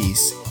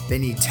expertise, they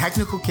need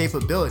technical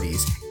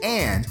capabilities,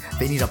 and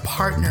they need a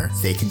partner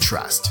they can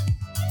trust.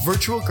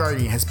 Virtual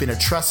Guardian has been a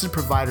trusted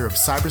provider of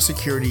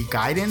cybersecurity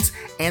guidance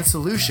and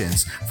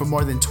solutions for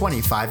more than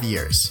 25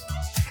 years.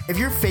 If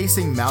you're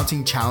facing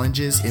mounting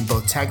challenges in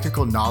both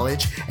technical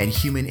knowledge and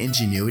human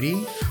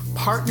ingenuity,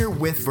 partner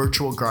with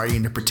Virtual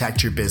Guardian to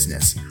protect your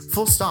business.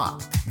 Full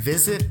stop.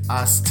 Visit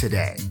us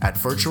today at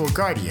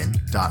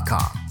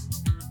virtualguardian.com.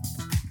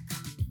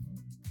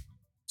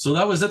 So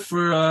that was it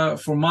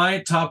for my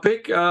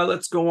topic.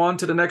 Let's go on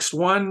to the next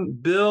one.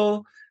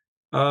 Bill,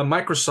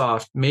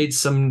 Microsoft made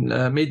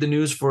the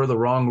news for the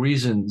wrong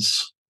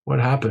reasons. What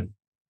happened?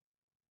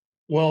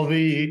 Well,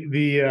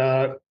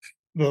 the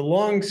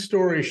long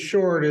story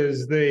short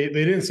is they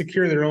didn't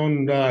secure their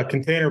own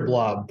container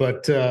blob,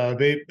 but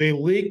they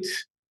leaked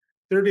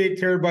 38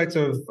 terabytes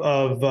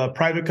of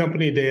private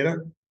company data.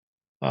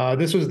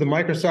 This was the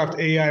Microsoft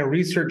AI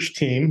research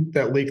team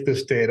that leaked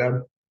this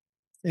data,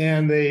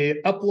 and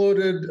they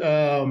uploaded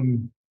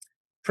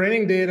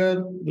training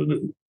data.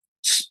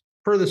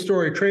 Per the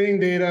story, training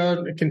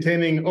data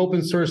containing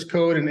open source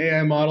code and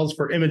AI models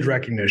for image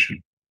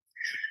recognition.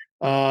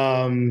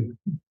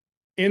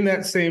 In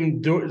that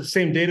same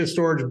data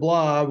storage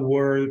blob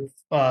were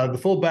the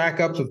full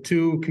backups of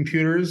 2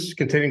 computers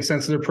containing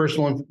sensitive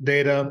personal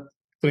data,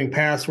 including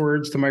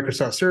passwords to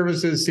Microsoft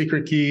services,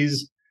 secret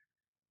keys,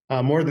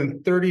 more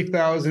than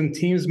 30,000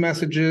 Teams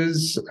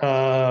messages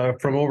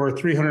from over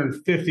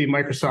 350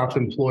 Microsoft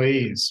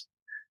employees.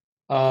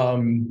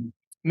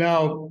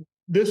 Now,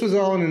 this was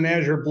all in an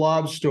Azure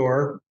Blob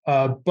store,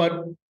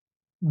 but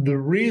the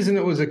reason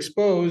it was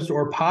exposed,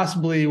 or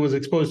possibly was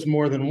exposed to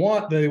more than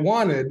what they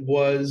wanted,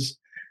 was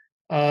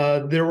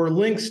there were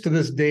links to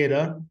this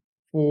data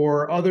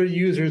for other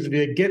users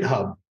via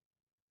GitHub.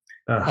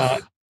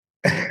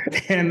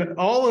 And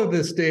all of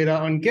this data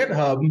on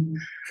GitHub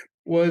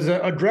was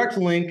a direct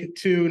link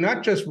to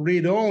not just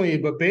read-only,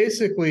 but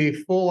basically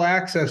full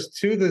access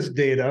to this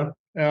data.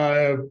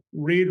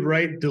 Read,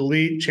 write,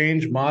 delete,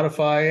 change,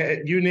 modify,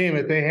 you name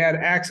it, they had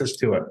access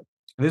to it.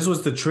 This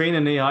was to train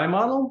an AI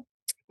model?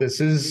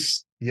 This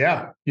is,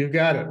 yeah, you've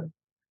got it.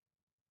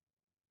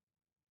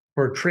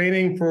 For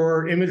training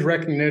for image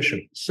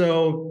recognition.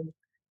 So,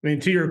 I mean,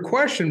 to your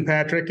question,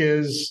 Patrick,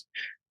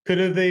 could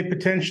have they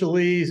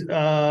potentially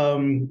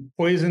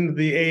poisoned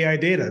the AI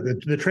data,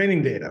 the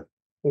training data,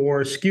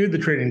 or skewed the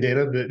training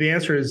data? The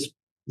answer is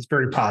it's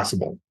very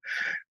possible.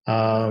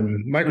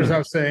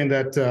 Microsoft's saying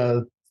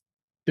that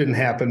didn't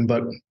happen,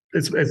 but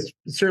it's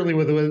certainly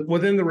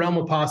within the realm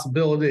of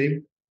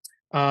possibility.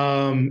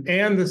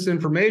 And this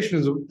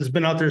information has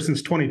been out there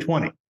since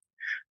 2020.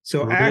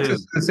 So access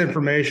to this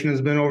information has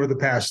been over the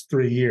past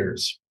 3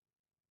 years.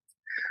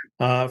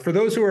 For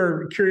those who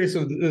are curious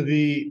of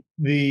the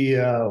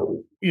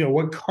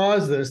what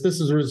caused this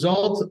is a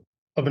result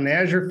of an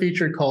Azure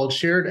feature called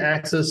Shared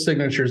Access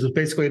Signatures. It's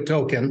basically a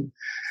token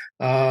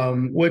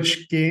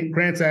which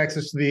grants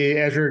access to the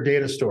Azure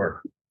data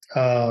store.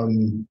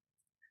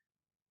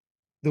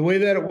 The way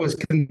that it was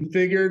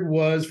configured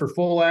was for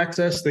full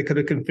access. They could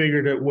have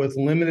configured it with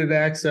limited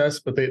access,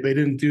 but they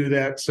didn't do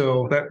that.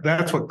 So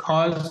that's what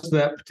caused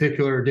that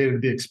particular data to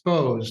be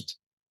exposed.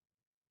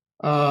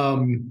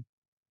 And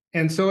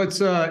so it's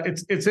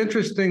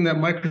interesting that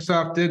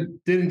Microsoft did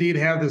indeed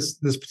have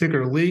this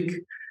particular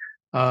leak.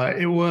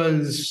 It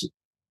was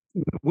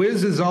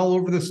Wiz is all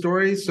over the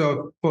story.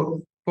 So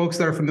folks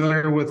that are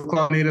familiar with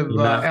cloud native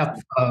app,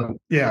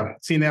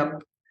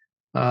 CNAP.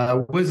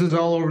 Wiz is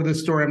all over this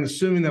story. I'm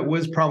assuming that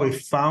Wiz probably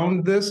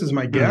found this, is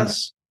my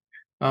guess,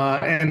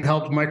 and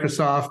helped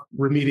Microsoft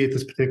remediate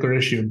this particular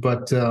issue.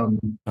 But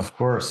of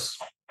course,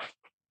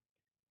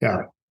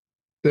 yeah.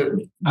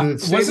 The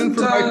statement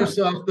from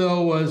Microsoft,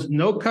 though, was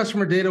no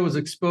customer data was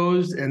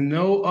exposed and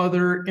no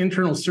other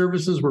internal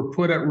services were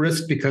put at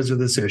risk because of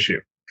this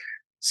issue.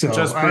 So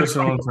just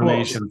personal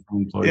information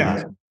from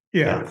employees.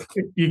 Yeah,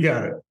 you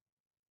got it.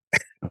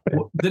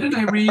 Didn't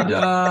I read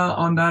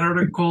on that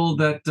article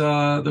that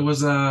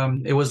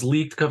it was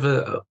leaked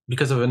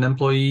because of an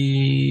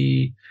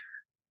employee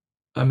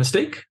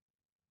mistake?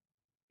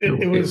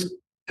 It was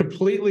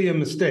completely a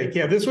mistake.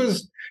 Yeah, this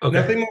was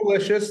nothing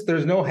malicious.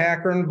 There's no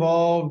hacker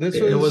involved.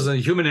 It was a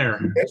human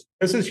error.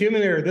 This is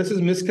human error. This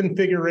is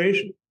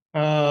misconfiguration.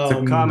 It's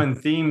a common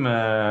theme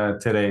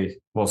today.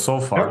 Well, so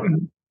far.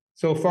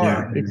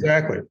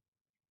 Exactly.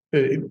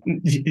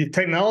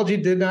 Technology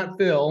did not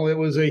fail. It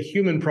was a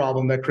human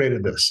problem that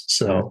created this.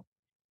 So,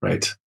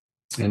 right.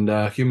 And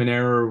human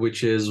error,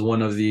 which is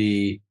one of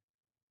the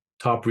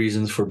top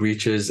reasons for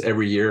breaches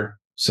every year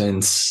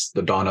since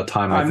the dawn of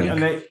time, I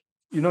think.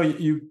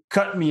 You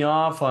cut me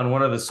off on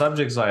one of the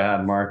subjects I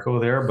had, Marco,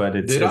 there, but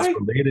it's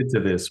related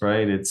to this,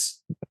 right?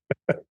 It's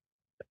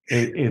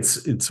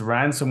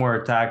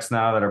ransomware attacks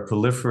now that are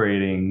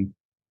proliferating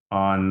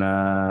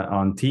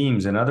on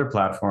Teams and other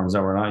platforms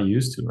that we're not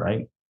used to,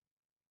 right?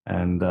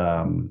 And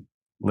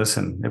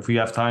listen, if we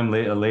have time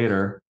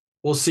later,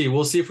 We'll see.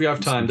 We'll see if we have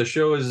time. The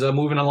show is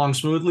moving along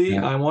smoothly.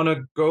 Yeah. I want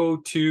to go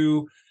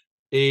to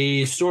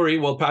a story.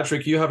 Well,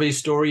 Patrick, you have a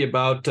story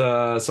about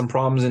some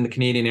problems in the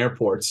Canadian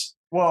airports.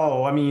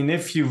 Well, I mean,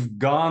 if you've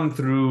gone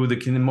through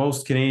the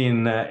most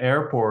Canadian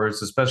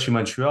airports, especially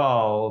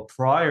Montreal,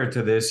 prior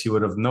to this, you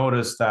would have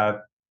noticed that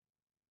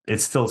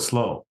it's still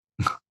slow.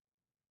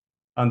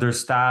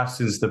 Understaffed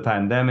since the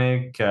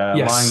pandemic.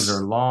 Yes. Lines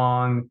are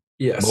long.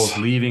 Yes. Both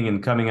leaving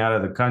and coming out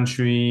of the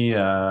country.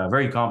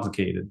 Very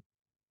complicated.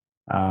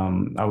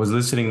 I was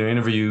listening to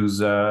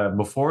interviews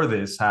before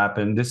this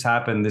happened. This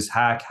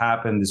hack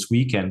happened this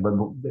weekend, but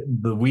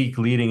the week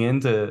leading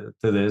into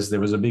this,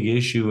 there was a big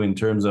issue in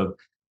terms of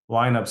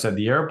lineups at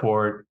the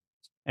airport,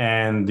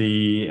 and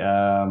the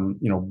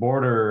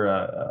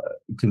border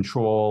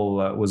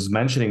control was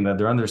mentioning that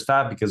they're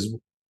understaffed because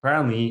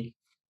apparently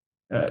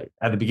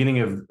at the beginning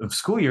of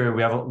school year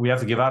we have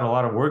to give out a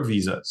lot of work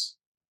visas.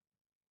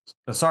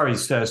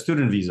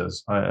 Student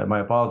visas. My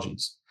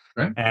apologies.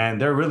 Right. And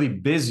they're really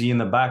busy in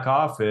the back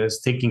office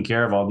taking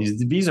care of all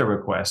these visa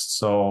requests.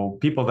 So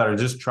people that are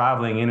just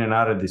traveling in and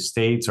out of the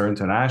States or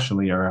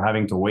internationally are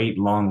having to wait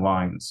long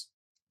lines.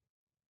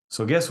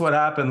 So guess what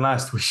happened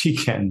last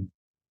weekend?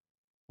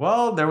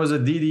 Well, there was a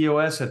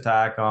DDoS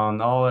attack on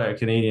all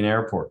Canadian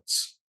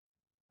airports.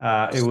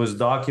 It was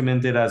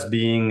documented as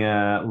being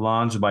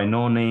launched by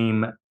No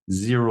Name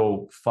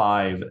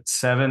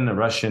 057, a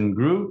Russian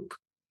group.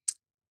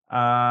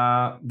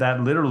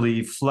 That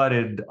literally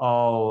flooded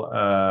all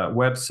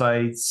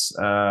websites,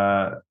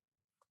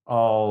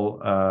 all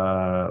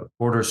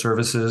border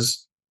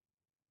services.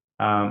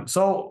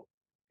 So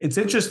it's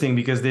interesting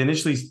because they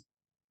initially,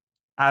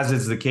 as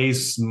is the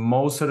case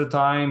most of the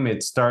time,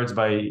 it starts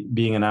by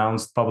being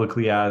announced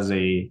publicly as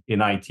an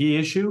IT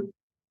issue.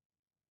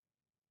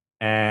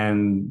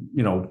 And,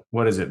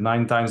 what is it?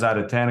 9 times out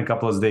of 10, a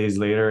couple of days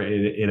later,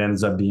 it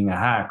ends up being a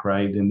hack,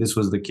 right? And this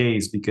was the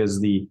case because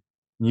the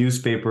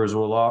newspapers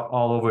were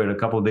all over it a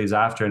couple of days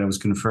after, and it was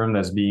confirmed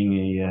as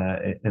being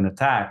an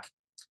attack.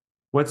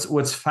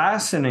 What's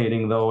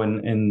fascinating, though,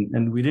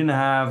 and we didn't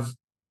have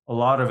a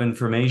lot of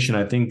information.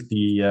 I think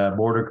the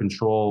border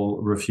control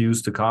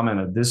refused to comment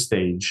at this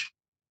stage.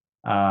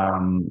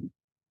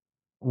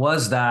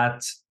 Was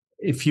that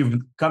if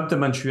you've come to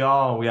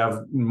Montreal, we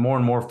have more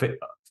and more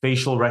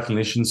facial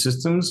recognition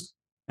systems,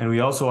 and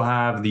we also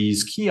have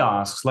these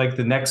kiosks like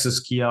the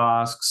Nexus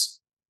kiosks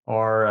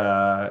or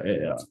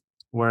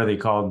what are they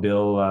called,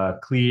 Bill?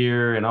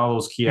 Clear and all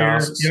those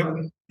kiosks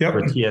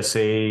for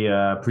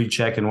TSA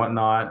pre-check and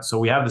whatnot. So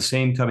we have the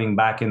same coming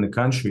back in the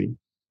country,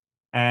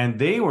 and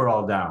they were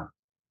all down,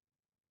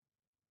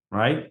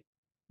 right?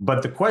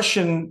 But the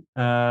question,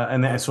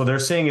 so they're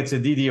saying it's a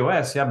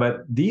DDoS, yeah,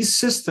 but these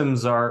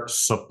systems are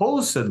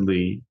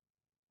supposedly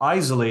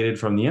isolated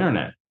from the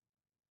internet,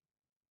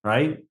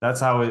 right? That's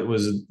how it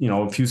was.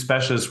 A few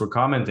specialists were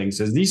commenting,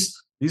 says these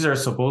are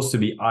supposed to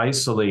be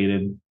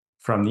isolated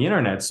from the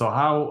internet. So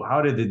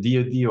how did the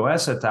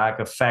DDoS attack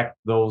affect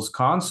those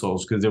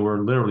consoles? Because they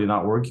were literally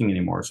not working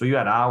anymore. So you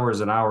had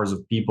hours and hours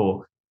of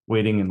people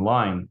waiting in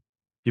line.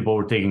 People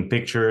were taking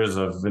pictures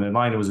of in a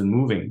line that wasn't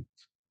moving.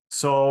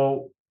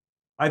 So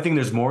I think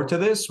there's more to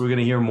this. We're going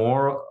to hear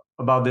more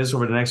about this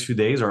over the next few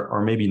days,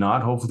 or maybe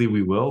not. Hopefully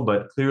we will.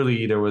 But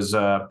clearly there was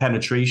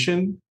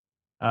penetration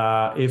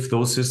if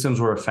those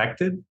systems were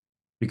affected,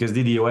 because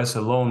DDoS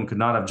alone could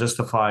not have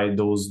justified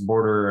those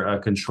border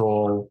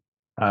control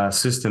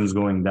systems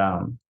going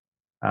down.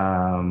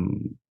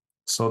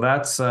 So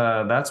that's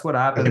what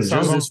happened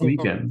just this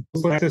weekend.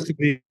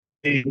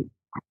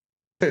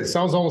 It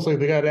sounds almost like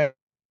they got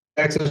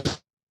access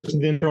to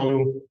the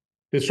internal,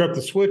 disrupt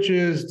the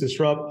switches,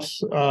 disrupt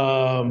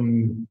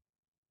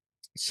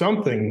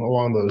something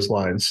along those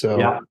lines. So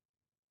yeah.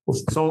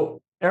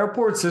 So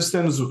airport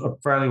systems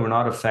apparently were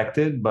not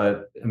affected,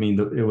 but I mean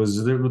it was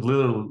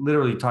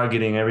literally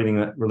targeting everything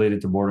that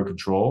related to border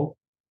control.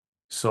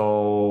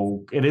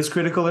 So it is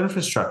critical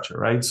infrastructure,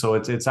 right? So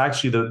it's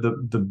actually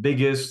the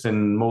biggest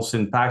and most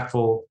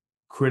impactful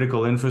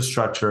critical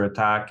infrastructure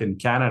attack in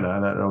Canada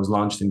that was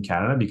launched in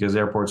Canada, because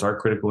airports are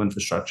critical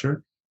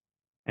infrastructure.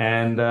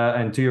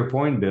 And to your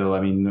point, Bill,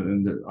 I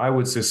mean, I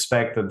would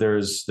suspect that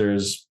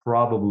there's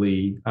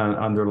probably an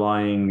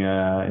underlying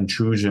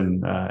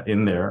intrusion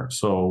in there.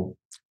 So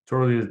too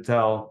early to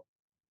tell.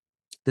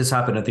 This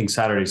happened, I think,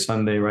 Saturday,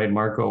 Sunday, right,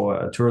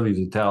 Marco? Too early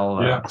to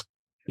tell. Yeah.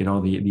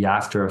 The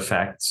after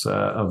effects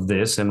of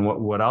this and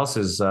what else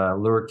is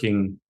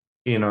lurking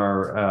in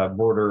our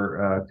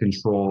border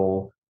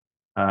control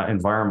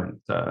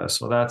environment.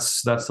 So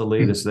that's the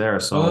latest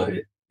there. So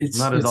it's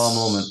not a dull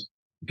moment.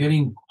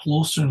 Getting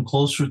closer and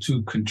closer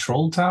to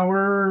control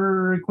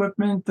tower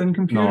equipment and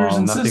computers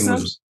and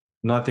systems.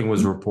 Nothing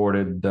was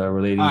reported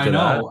relating to that.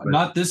 I know,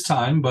 not this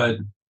time, but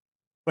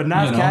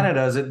not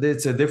Canada's.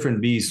 It's a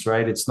different beast,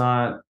 right? It's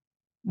not.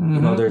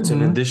 There's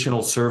an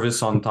additional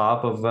service on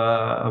top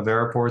of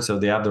airports, so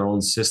they have their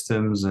own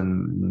systems,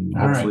 and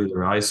hopefully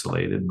they're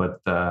isolated. But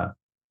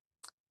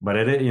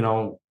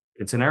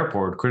it's an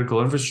airport,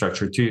 critical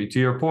infrastructure. To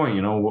your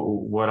point,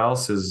 what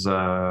else is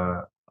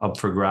up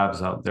for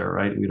grabs out there,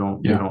 right? We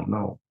don't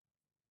know.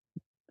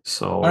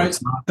 So All right.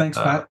 it's not, Thanks,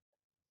 Pat.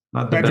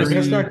 not the Patrick, best.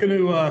 that's not going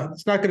to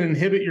it's not going to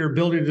inhibit your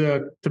ability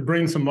to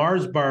bring some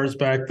Mars bars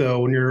back though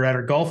when you're at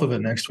a golf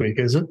event next week,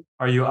 is it?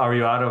 Are you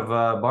out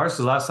of bars?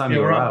 The last time Yeah,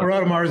 you were we're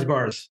out of Mars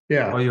bars.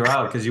 Yeah. Oh, you're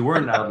out because you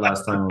weren't out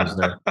last time I was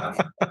there.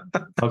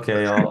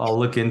 Okay, I'll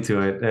look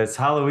into it. It's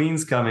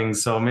Halloween's coming,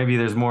 so maybe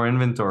there's more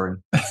inventory.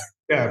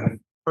 Yeah,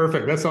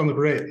 perfect. That sounds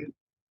great.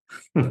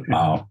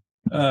 Wow.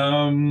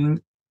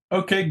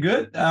 Okay,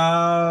 good.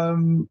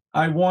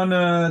 I want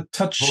to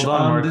touch Hold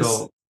on, on Marco.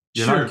 this.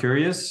 You're Sure. not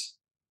curious?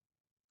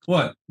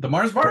 What? The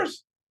Mars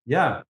bars?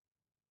 Yeah.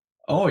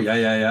 Oh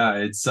yeah.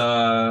 It's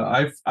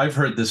I've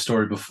heard this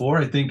story before.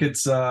 I think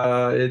it's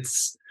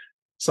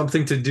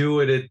something to do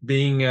with it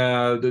being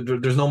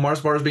there's no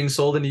Mars bars being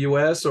sold in the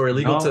US or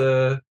illegal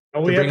to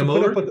bring them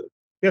over.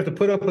 We have to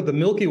put up with the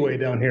Milky Way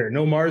down here.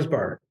 No Mars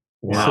bar.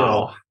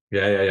 Wow. So,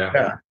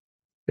 Yeah.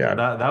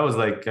 That was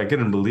like, I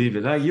couldn't believe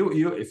it.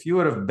 You if you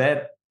would have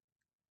bet,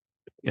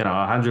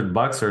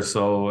 $100 or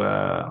so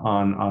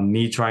on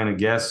me trying to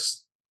guess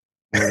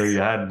whether you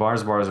had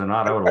Mars bars or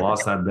not, I would have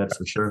lost that bet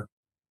for sure.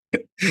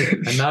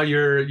 And now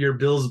you're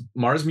Bill's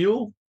Mars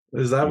mule?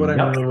 Is that what I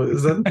mean?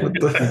 Is that what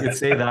the... You could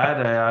say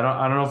that. I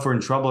don't know if we're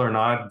in trouble or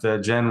not.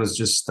 Jen was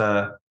just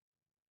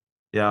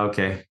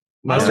okay.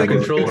 Master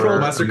control.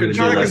 Let's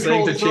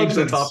saying to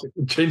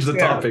change the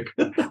topic.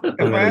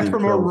 If I ask for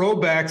more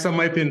Robacks, I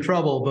might be in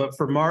trouble, but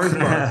for Mars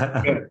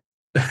bars,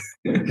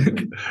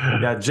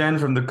 yeah, Jen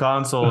from the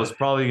console is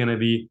probably going to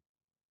be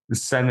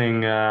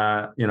sending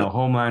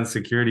Homeland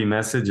Security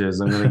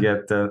messages. I'm going to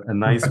get a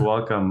nice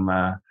welcome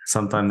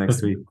sometime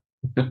next week.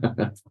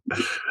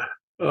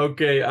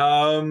 Okay,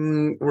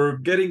 we're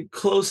getting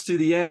close to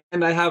the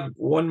end. I have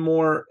one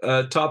more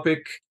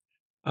topic,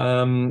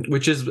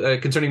 which is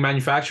concerning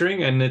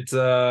manufacturing, and it's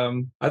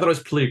I thought it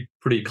was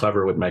pretty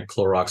clever with my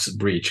Clorox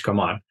breach. Come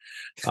on.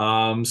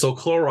 So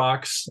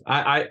Clorox,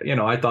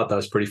 I thought that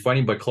was pretty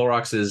funny, but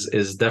Clorox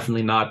is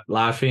definitely not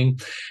laughing.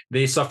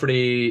 They suffered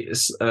a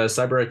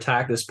cyber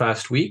attack this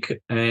past week,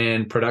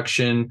 and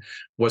production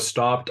was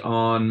stopped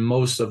on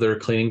most of their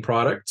cleaning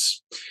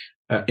products,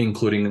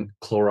 including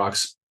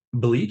Clorox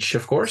bleach,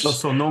 of course.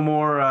 So no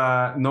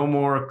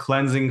more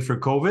cleansing for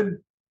COVID.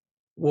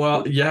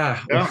 Well,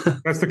 yeah,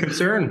 that's the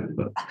concern.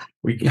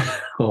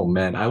 Oh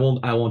man, I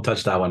won't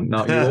touch that one.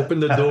 No, you open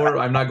the door.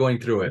 I'm not going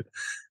through it.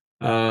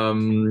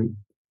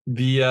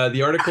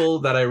 The article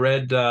that I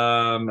read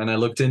and I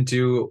looked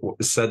into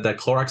said that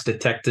Clorox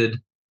detected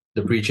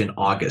the breach in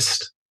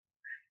August,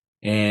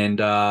 and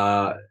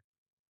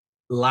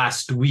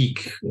last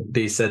week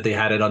they said they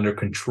had it under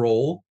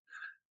control.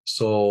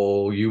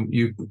 So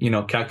you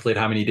calculate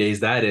how many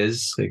days that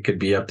is. It could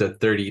be up to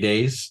 30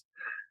 days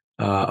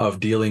of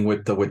dealing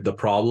with the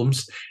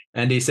problems.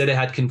 And they said it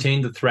had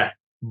contained the threat,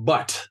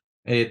 but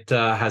it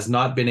has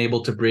not been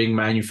able to bring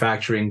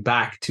manufacturing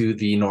back to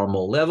the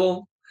normal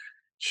level.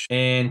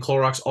 And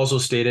Clorox also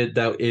stated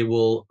that it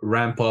will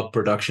ramp up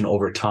production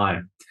over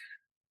time.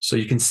 So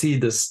you can see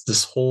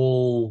this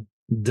whole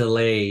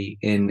delay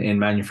in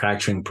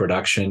manufacturing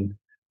production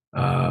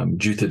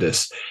due to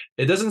this.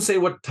 It doesn't say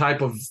what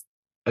type of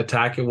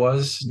attack it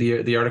was,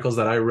 the articles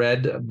that I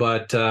read,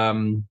 but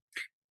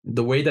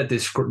the way that they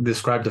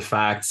describe the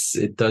facts,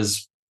 it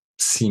does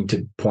seem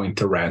to point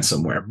to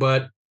ransomware.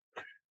 But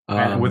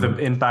and with an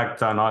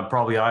impact on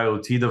probably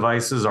IoT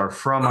devices or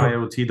from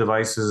IoT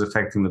devices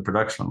affecting the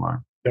production line.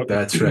 Yep.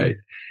 That's right.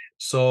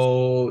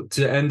 So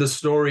to end the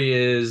story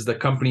is the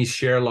company's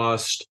share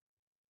lost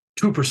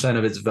 2%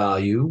 of its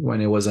value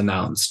when it was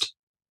announced.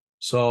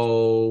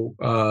 So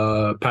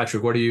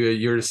Patrick,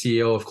 you're the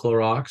CEO of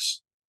Clorox,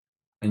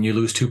 and you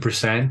lose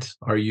 2%.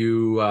 Are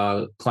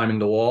you climbing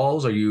the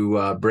walls? Are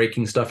you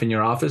breaking stuff in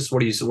your office?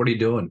 What are you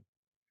doing?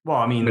 Well,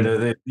 I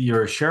mean,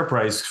 your share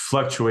price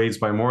fluctuates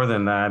by more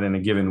than that in a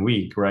given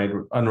week, right?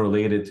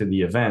 Unrelated to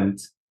the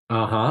event.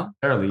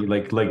 Fairly,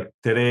 like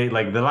today,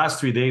 like the last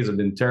 3 days have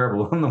been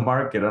terrible on the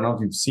market. I don't know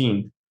if you've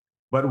seen,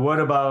 but what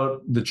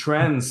about the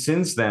trends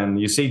since then?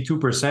 You say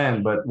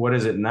 2%, but what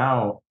is it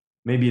now?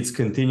 Maybe it's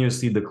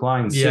continuously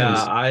declined. Yeah,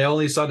 since. I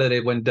only saw that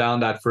it went down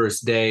that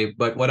first day.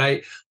 But what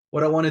I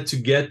wanted to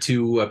get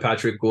to,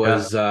 Patrick,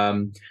 was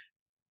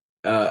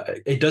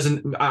it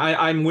doesn't.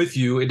 I'm with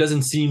you. It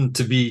doesn't seem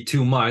to be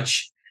too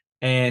much,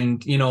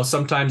 and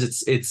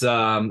sometimes it's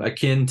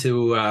akin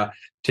to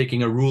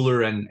taking a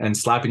ruler and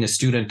slapping a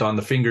student on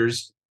the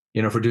fingers,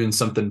 for doing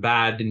something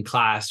bad in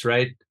class,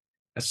 right?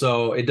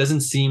 So it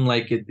doesn't seem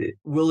like it.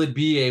 Will it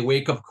be a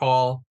wake up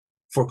call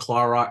for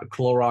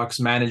Clorox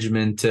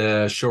management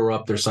to shore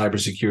up their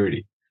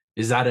cybersecurity?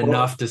 Is that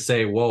enough to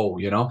say, whoa,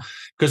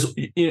 Because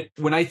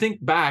when I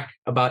think back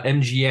about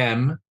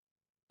MGM,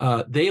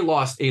 they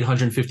lost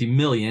 $850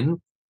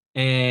 million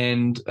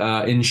and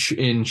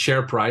in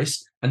share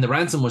price, and the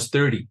ransom was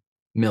 $30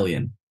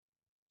 million.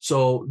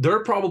 So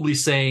they're probably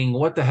saying,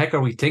 what the heck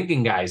are we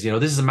thinking, guys?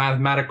 This is a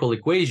mathematical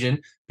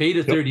equation. Pay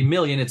the $30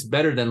 million. It's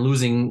better than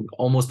losing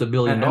almost $1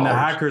 billion. And the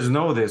hackers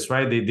know this,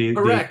 right?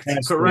 Correct.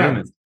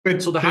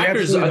 So the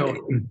hackers,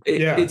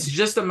 it's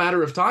just a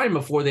matter of time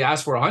before they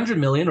ask for $100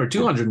 million or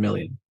 $200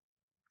 million.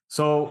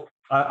 So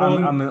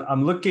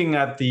I'm looking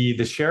at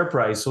the share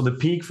price. So the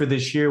peak for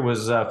this year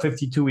was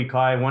 52-week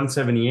high,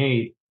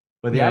 178,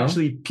 but they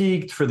actually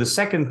peaked for the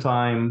second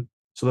time.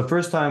 So the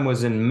first time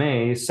was in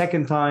May.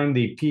 Second time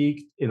they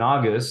peaked in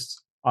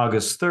August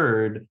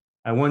 3rd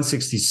at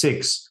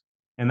 166.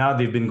 And now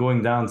they've been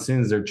going down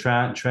since. They're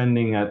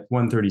trending at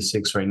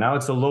 136 right now.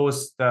 It's the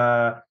lowest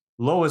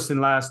in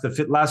the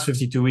last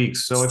 52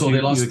 weeks. So if they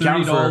lost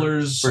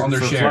 $30 on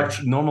their share.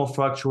 Normal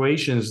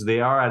fluctuations, they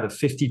are at a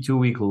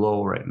 52-week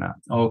low right now.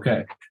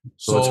 Okay.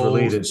 So it's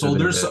related. So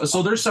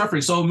they're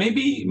suffering. So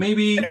maybe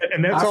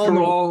and that's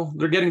after all,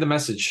 they're getting the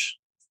message.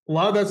 A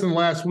lot of that's in the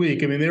last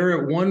week. I mean, they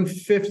were at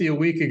 150 a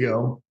week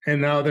ago,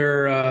 and now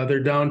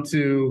they're down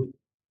to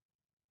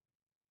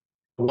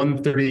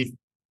 130,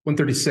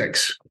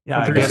 136. Yeah,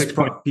 I guess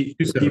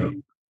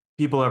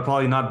people are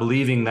probably not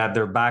believing that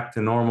they're back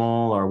to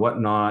normal or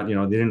whatnot. They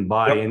didn't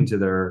buy into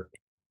their,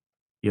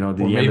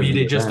 maybe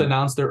they just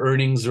announced their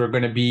earnings are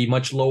going to be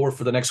much lower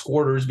for the next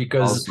quarters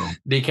because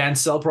they can't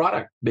sell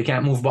product. They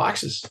can't move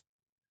boxes.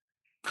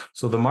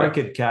 So the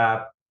market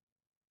cap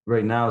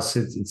right now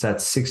it's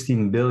at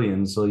 16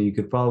 billion. So you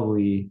could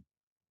probably,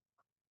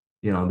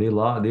 they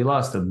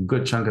lost a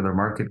good chunk of their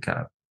market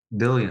cap,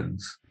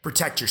 billions.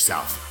 Protect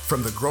yourself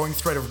from the growing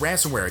threat of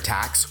ransomware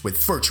attacks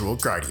with Virtual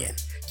Guardian.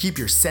 Keep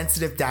your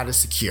sensitive data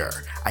secure,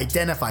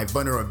 identify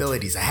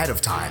vulnerabilities ahead of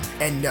time,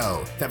 and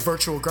know that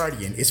Virtual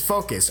Guardian is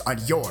focused on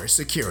your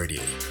security,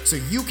 so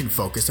you can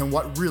focus on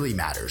what really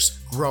matters,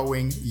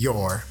 growing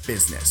your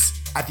business.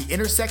 At the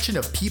intersection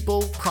of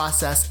people,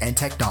 process, and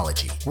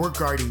technology, we're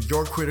guarding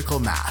your critical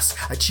mass,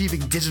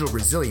 achieving digital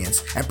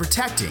resilience, and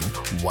protecting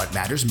what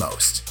matters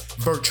most.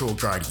 Virtual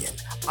Guardian,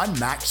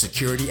 unmatched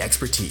security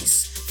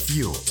expertise,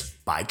 fueled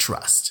by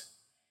trust.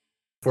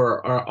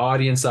 For our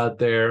audience out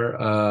there,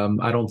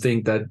 I don't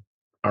think that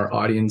our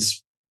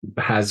audience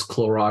has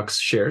Clorox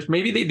shares.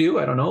 Maybe they do,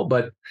 I don't know.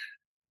 But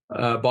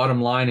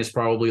bottom line is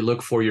probably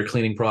look for your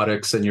cleaning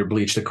products and your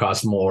bleach to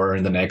cost more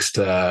in the next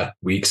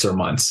weeks or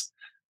months.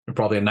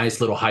 Probably a nice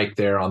little hike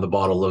there on the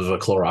bottle of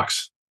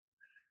Clorox.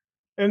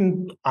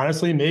 And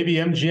honestly, maybe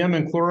MGM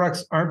and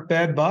Clorox aren't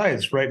bad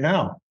buys right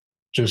now.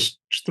 Just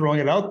throwing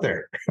it out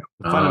there.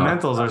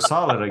 Fundamentals are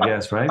solid, I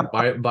guess, right?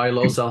 Buy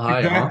low, sell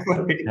high.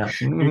 Exactly. Huh?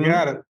 Yeah. You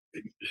got it.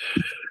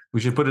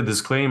 We should put a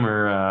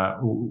disclaimer.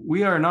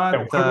 We are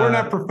not. We're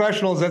not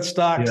professionals at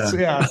stocks.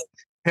 Yeah.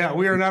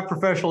 We are not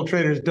professional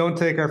traders. Don't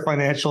take our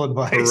financial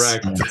advice.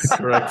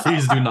 Correct.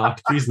 Please do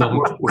not. Please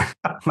don't.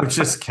 We're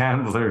just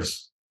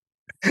gamblers.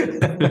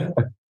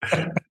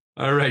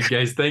 All right,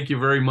 guys. Thank you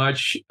very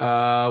much.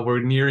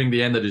 We're nearing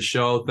the end of the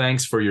show.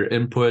 Thanks for your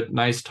input.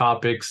 Nice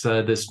topics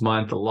this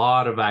month. A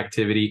lot of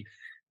activity.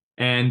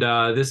 And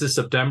this is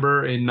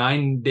September. In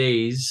 9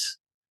 days,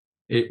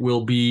 it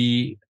will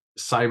be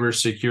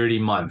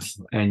Cybersecurity Month.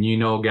 And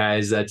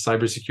guys, that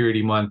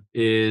Cybersecurity Month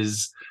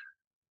is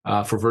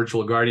for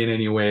Virtual Guardian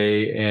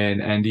anyway,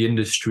 and the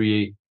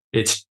industry.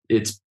 It's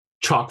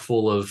chock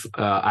full of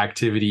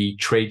activity,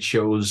 trade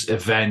shows,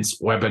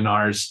 events,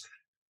 webinars,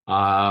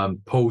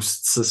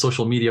 posts,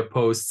 social media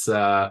posts.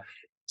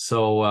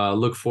 So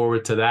look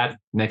forward to that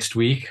next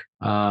week.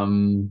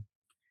 And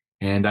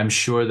I'm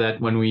sure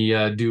that when we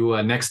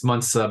do next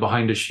month's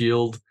Behind the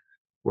Shield,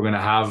 we're going to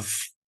have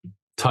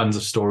tons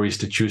of stories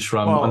to choose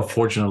from,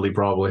 unfortunately,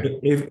 probably.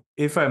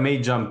 If I may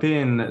jump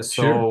in.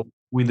 So Sure.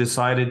 We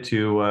decided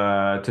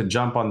to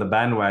jump on the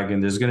bandwagon.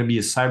 There's going to be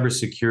a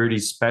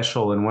cybersecurity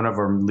special in one of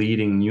our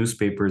leading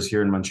newspapers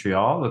here in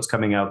Montreal. That's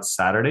coming out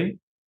Saturday.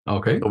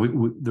 Okay.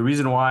 So the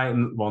reason why,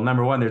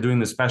 number one, they're doing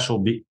the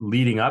special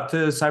leading up to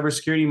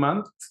Cybersecurity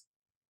Month.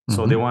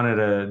 So they wanted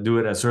to do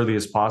it as early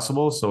as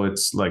possible. So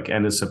it's like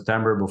end of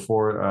September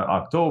before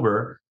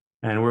October.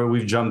 And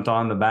we've jumped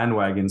on the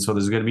bandwagon. So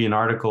there's going to be an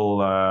article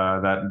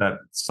that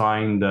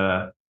signed.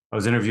 I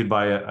was interviewed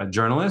by a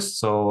journalist.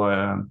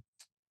 So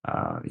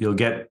you'll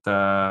get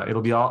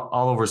it'll be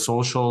all over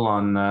social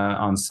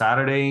on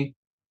Saturday.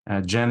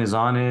 Jen is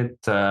on it,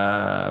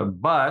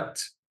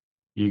 but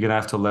you're gonna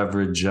have to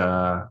leverage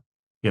Chat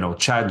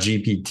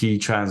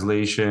GPT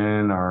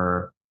translation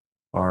or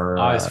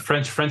it's a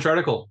French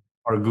article.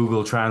 Or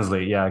Google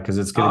Translate, because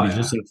it's going to be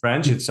just in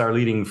French. It's our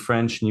leading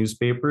French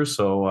newspaper,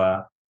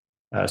 so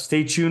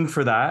stay tuned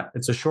for that.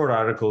 It's a short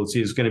article.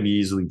 It's going to be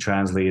easily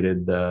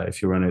translated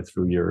if you run it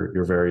through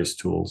your various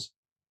tools.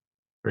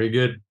 Very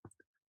good.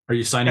 Are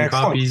you signing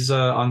copies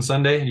on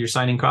Sunday? You're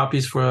signing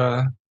copies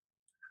for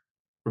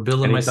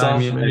Bill and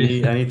myself?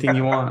 Anything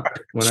you want,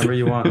 whenever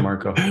you want,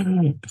 Marco.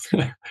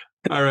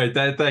 All right.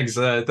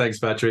 Thanks,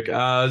 Patrick.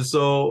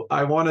 So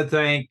I want to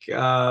thank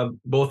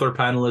both our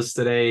panelists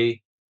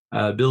today,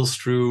 Bill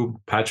Strube,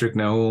 Patrick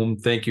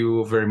Naum. Thank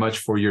you very much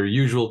for your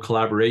usual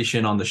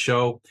collaboration on the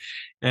show.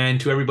 And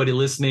to everybody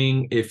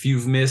listening, if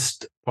you've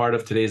missed part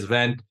of today's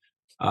event,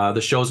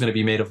 the show is going to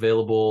be made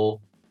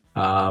available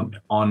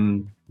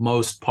on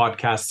most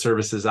podcast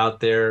services out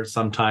there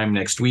sometime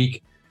next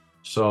week.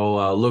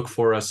 So look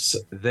for us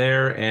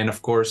there. And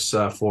of course,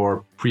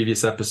 for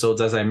previous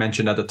episodes, as I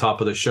mentioned at the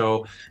top of the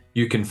show,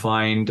 you can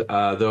find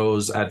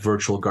those at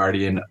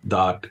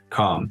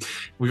virtualguardian.com.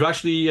 We've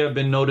actually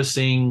been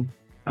noticing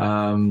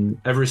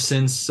ever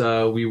since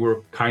we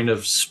were kind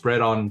of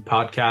spread on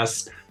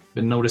podcasts,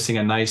 been noticing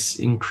a nice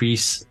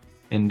increase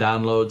in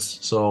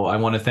downloads. So I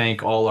want to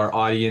thank all our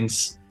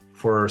audience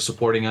for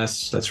supporting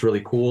us. That's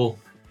really cool.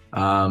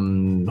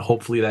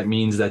 Hopefully that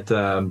means that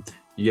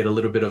you get a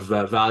little bit of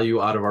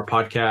value out of our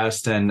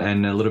podcast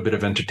and a little bit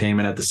of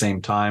entertainment at the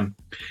same time.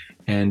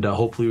 And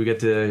hopefully we get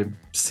to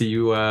see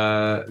you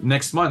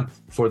next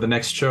month for the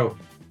next show.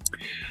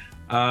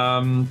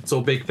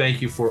 So big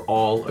thank you for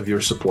all of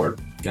your support.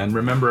 And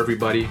remember,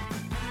 everybody,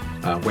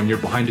 when you're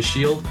behind a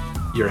shield,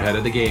 you're ahead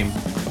of the game.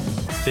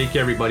 Take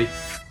care, everybody.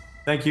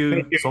 Thank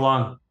you. So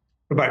long.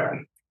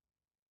 Bye-bye.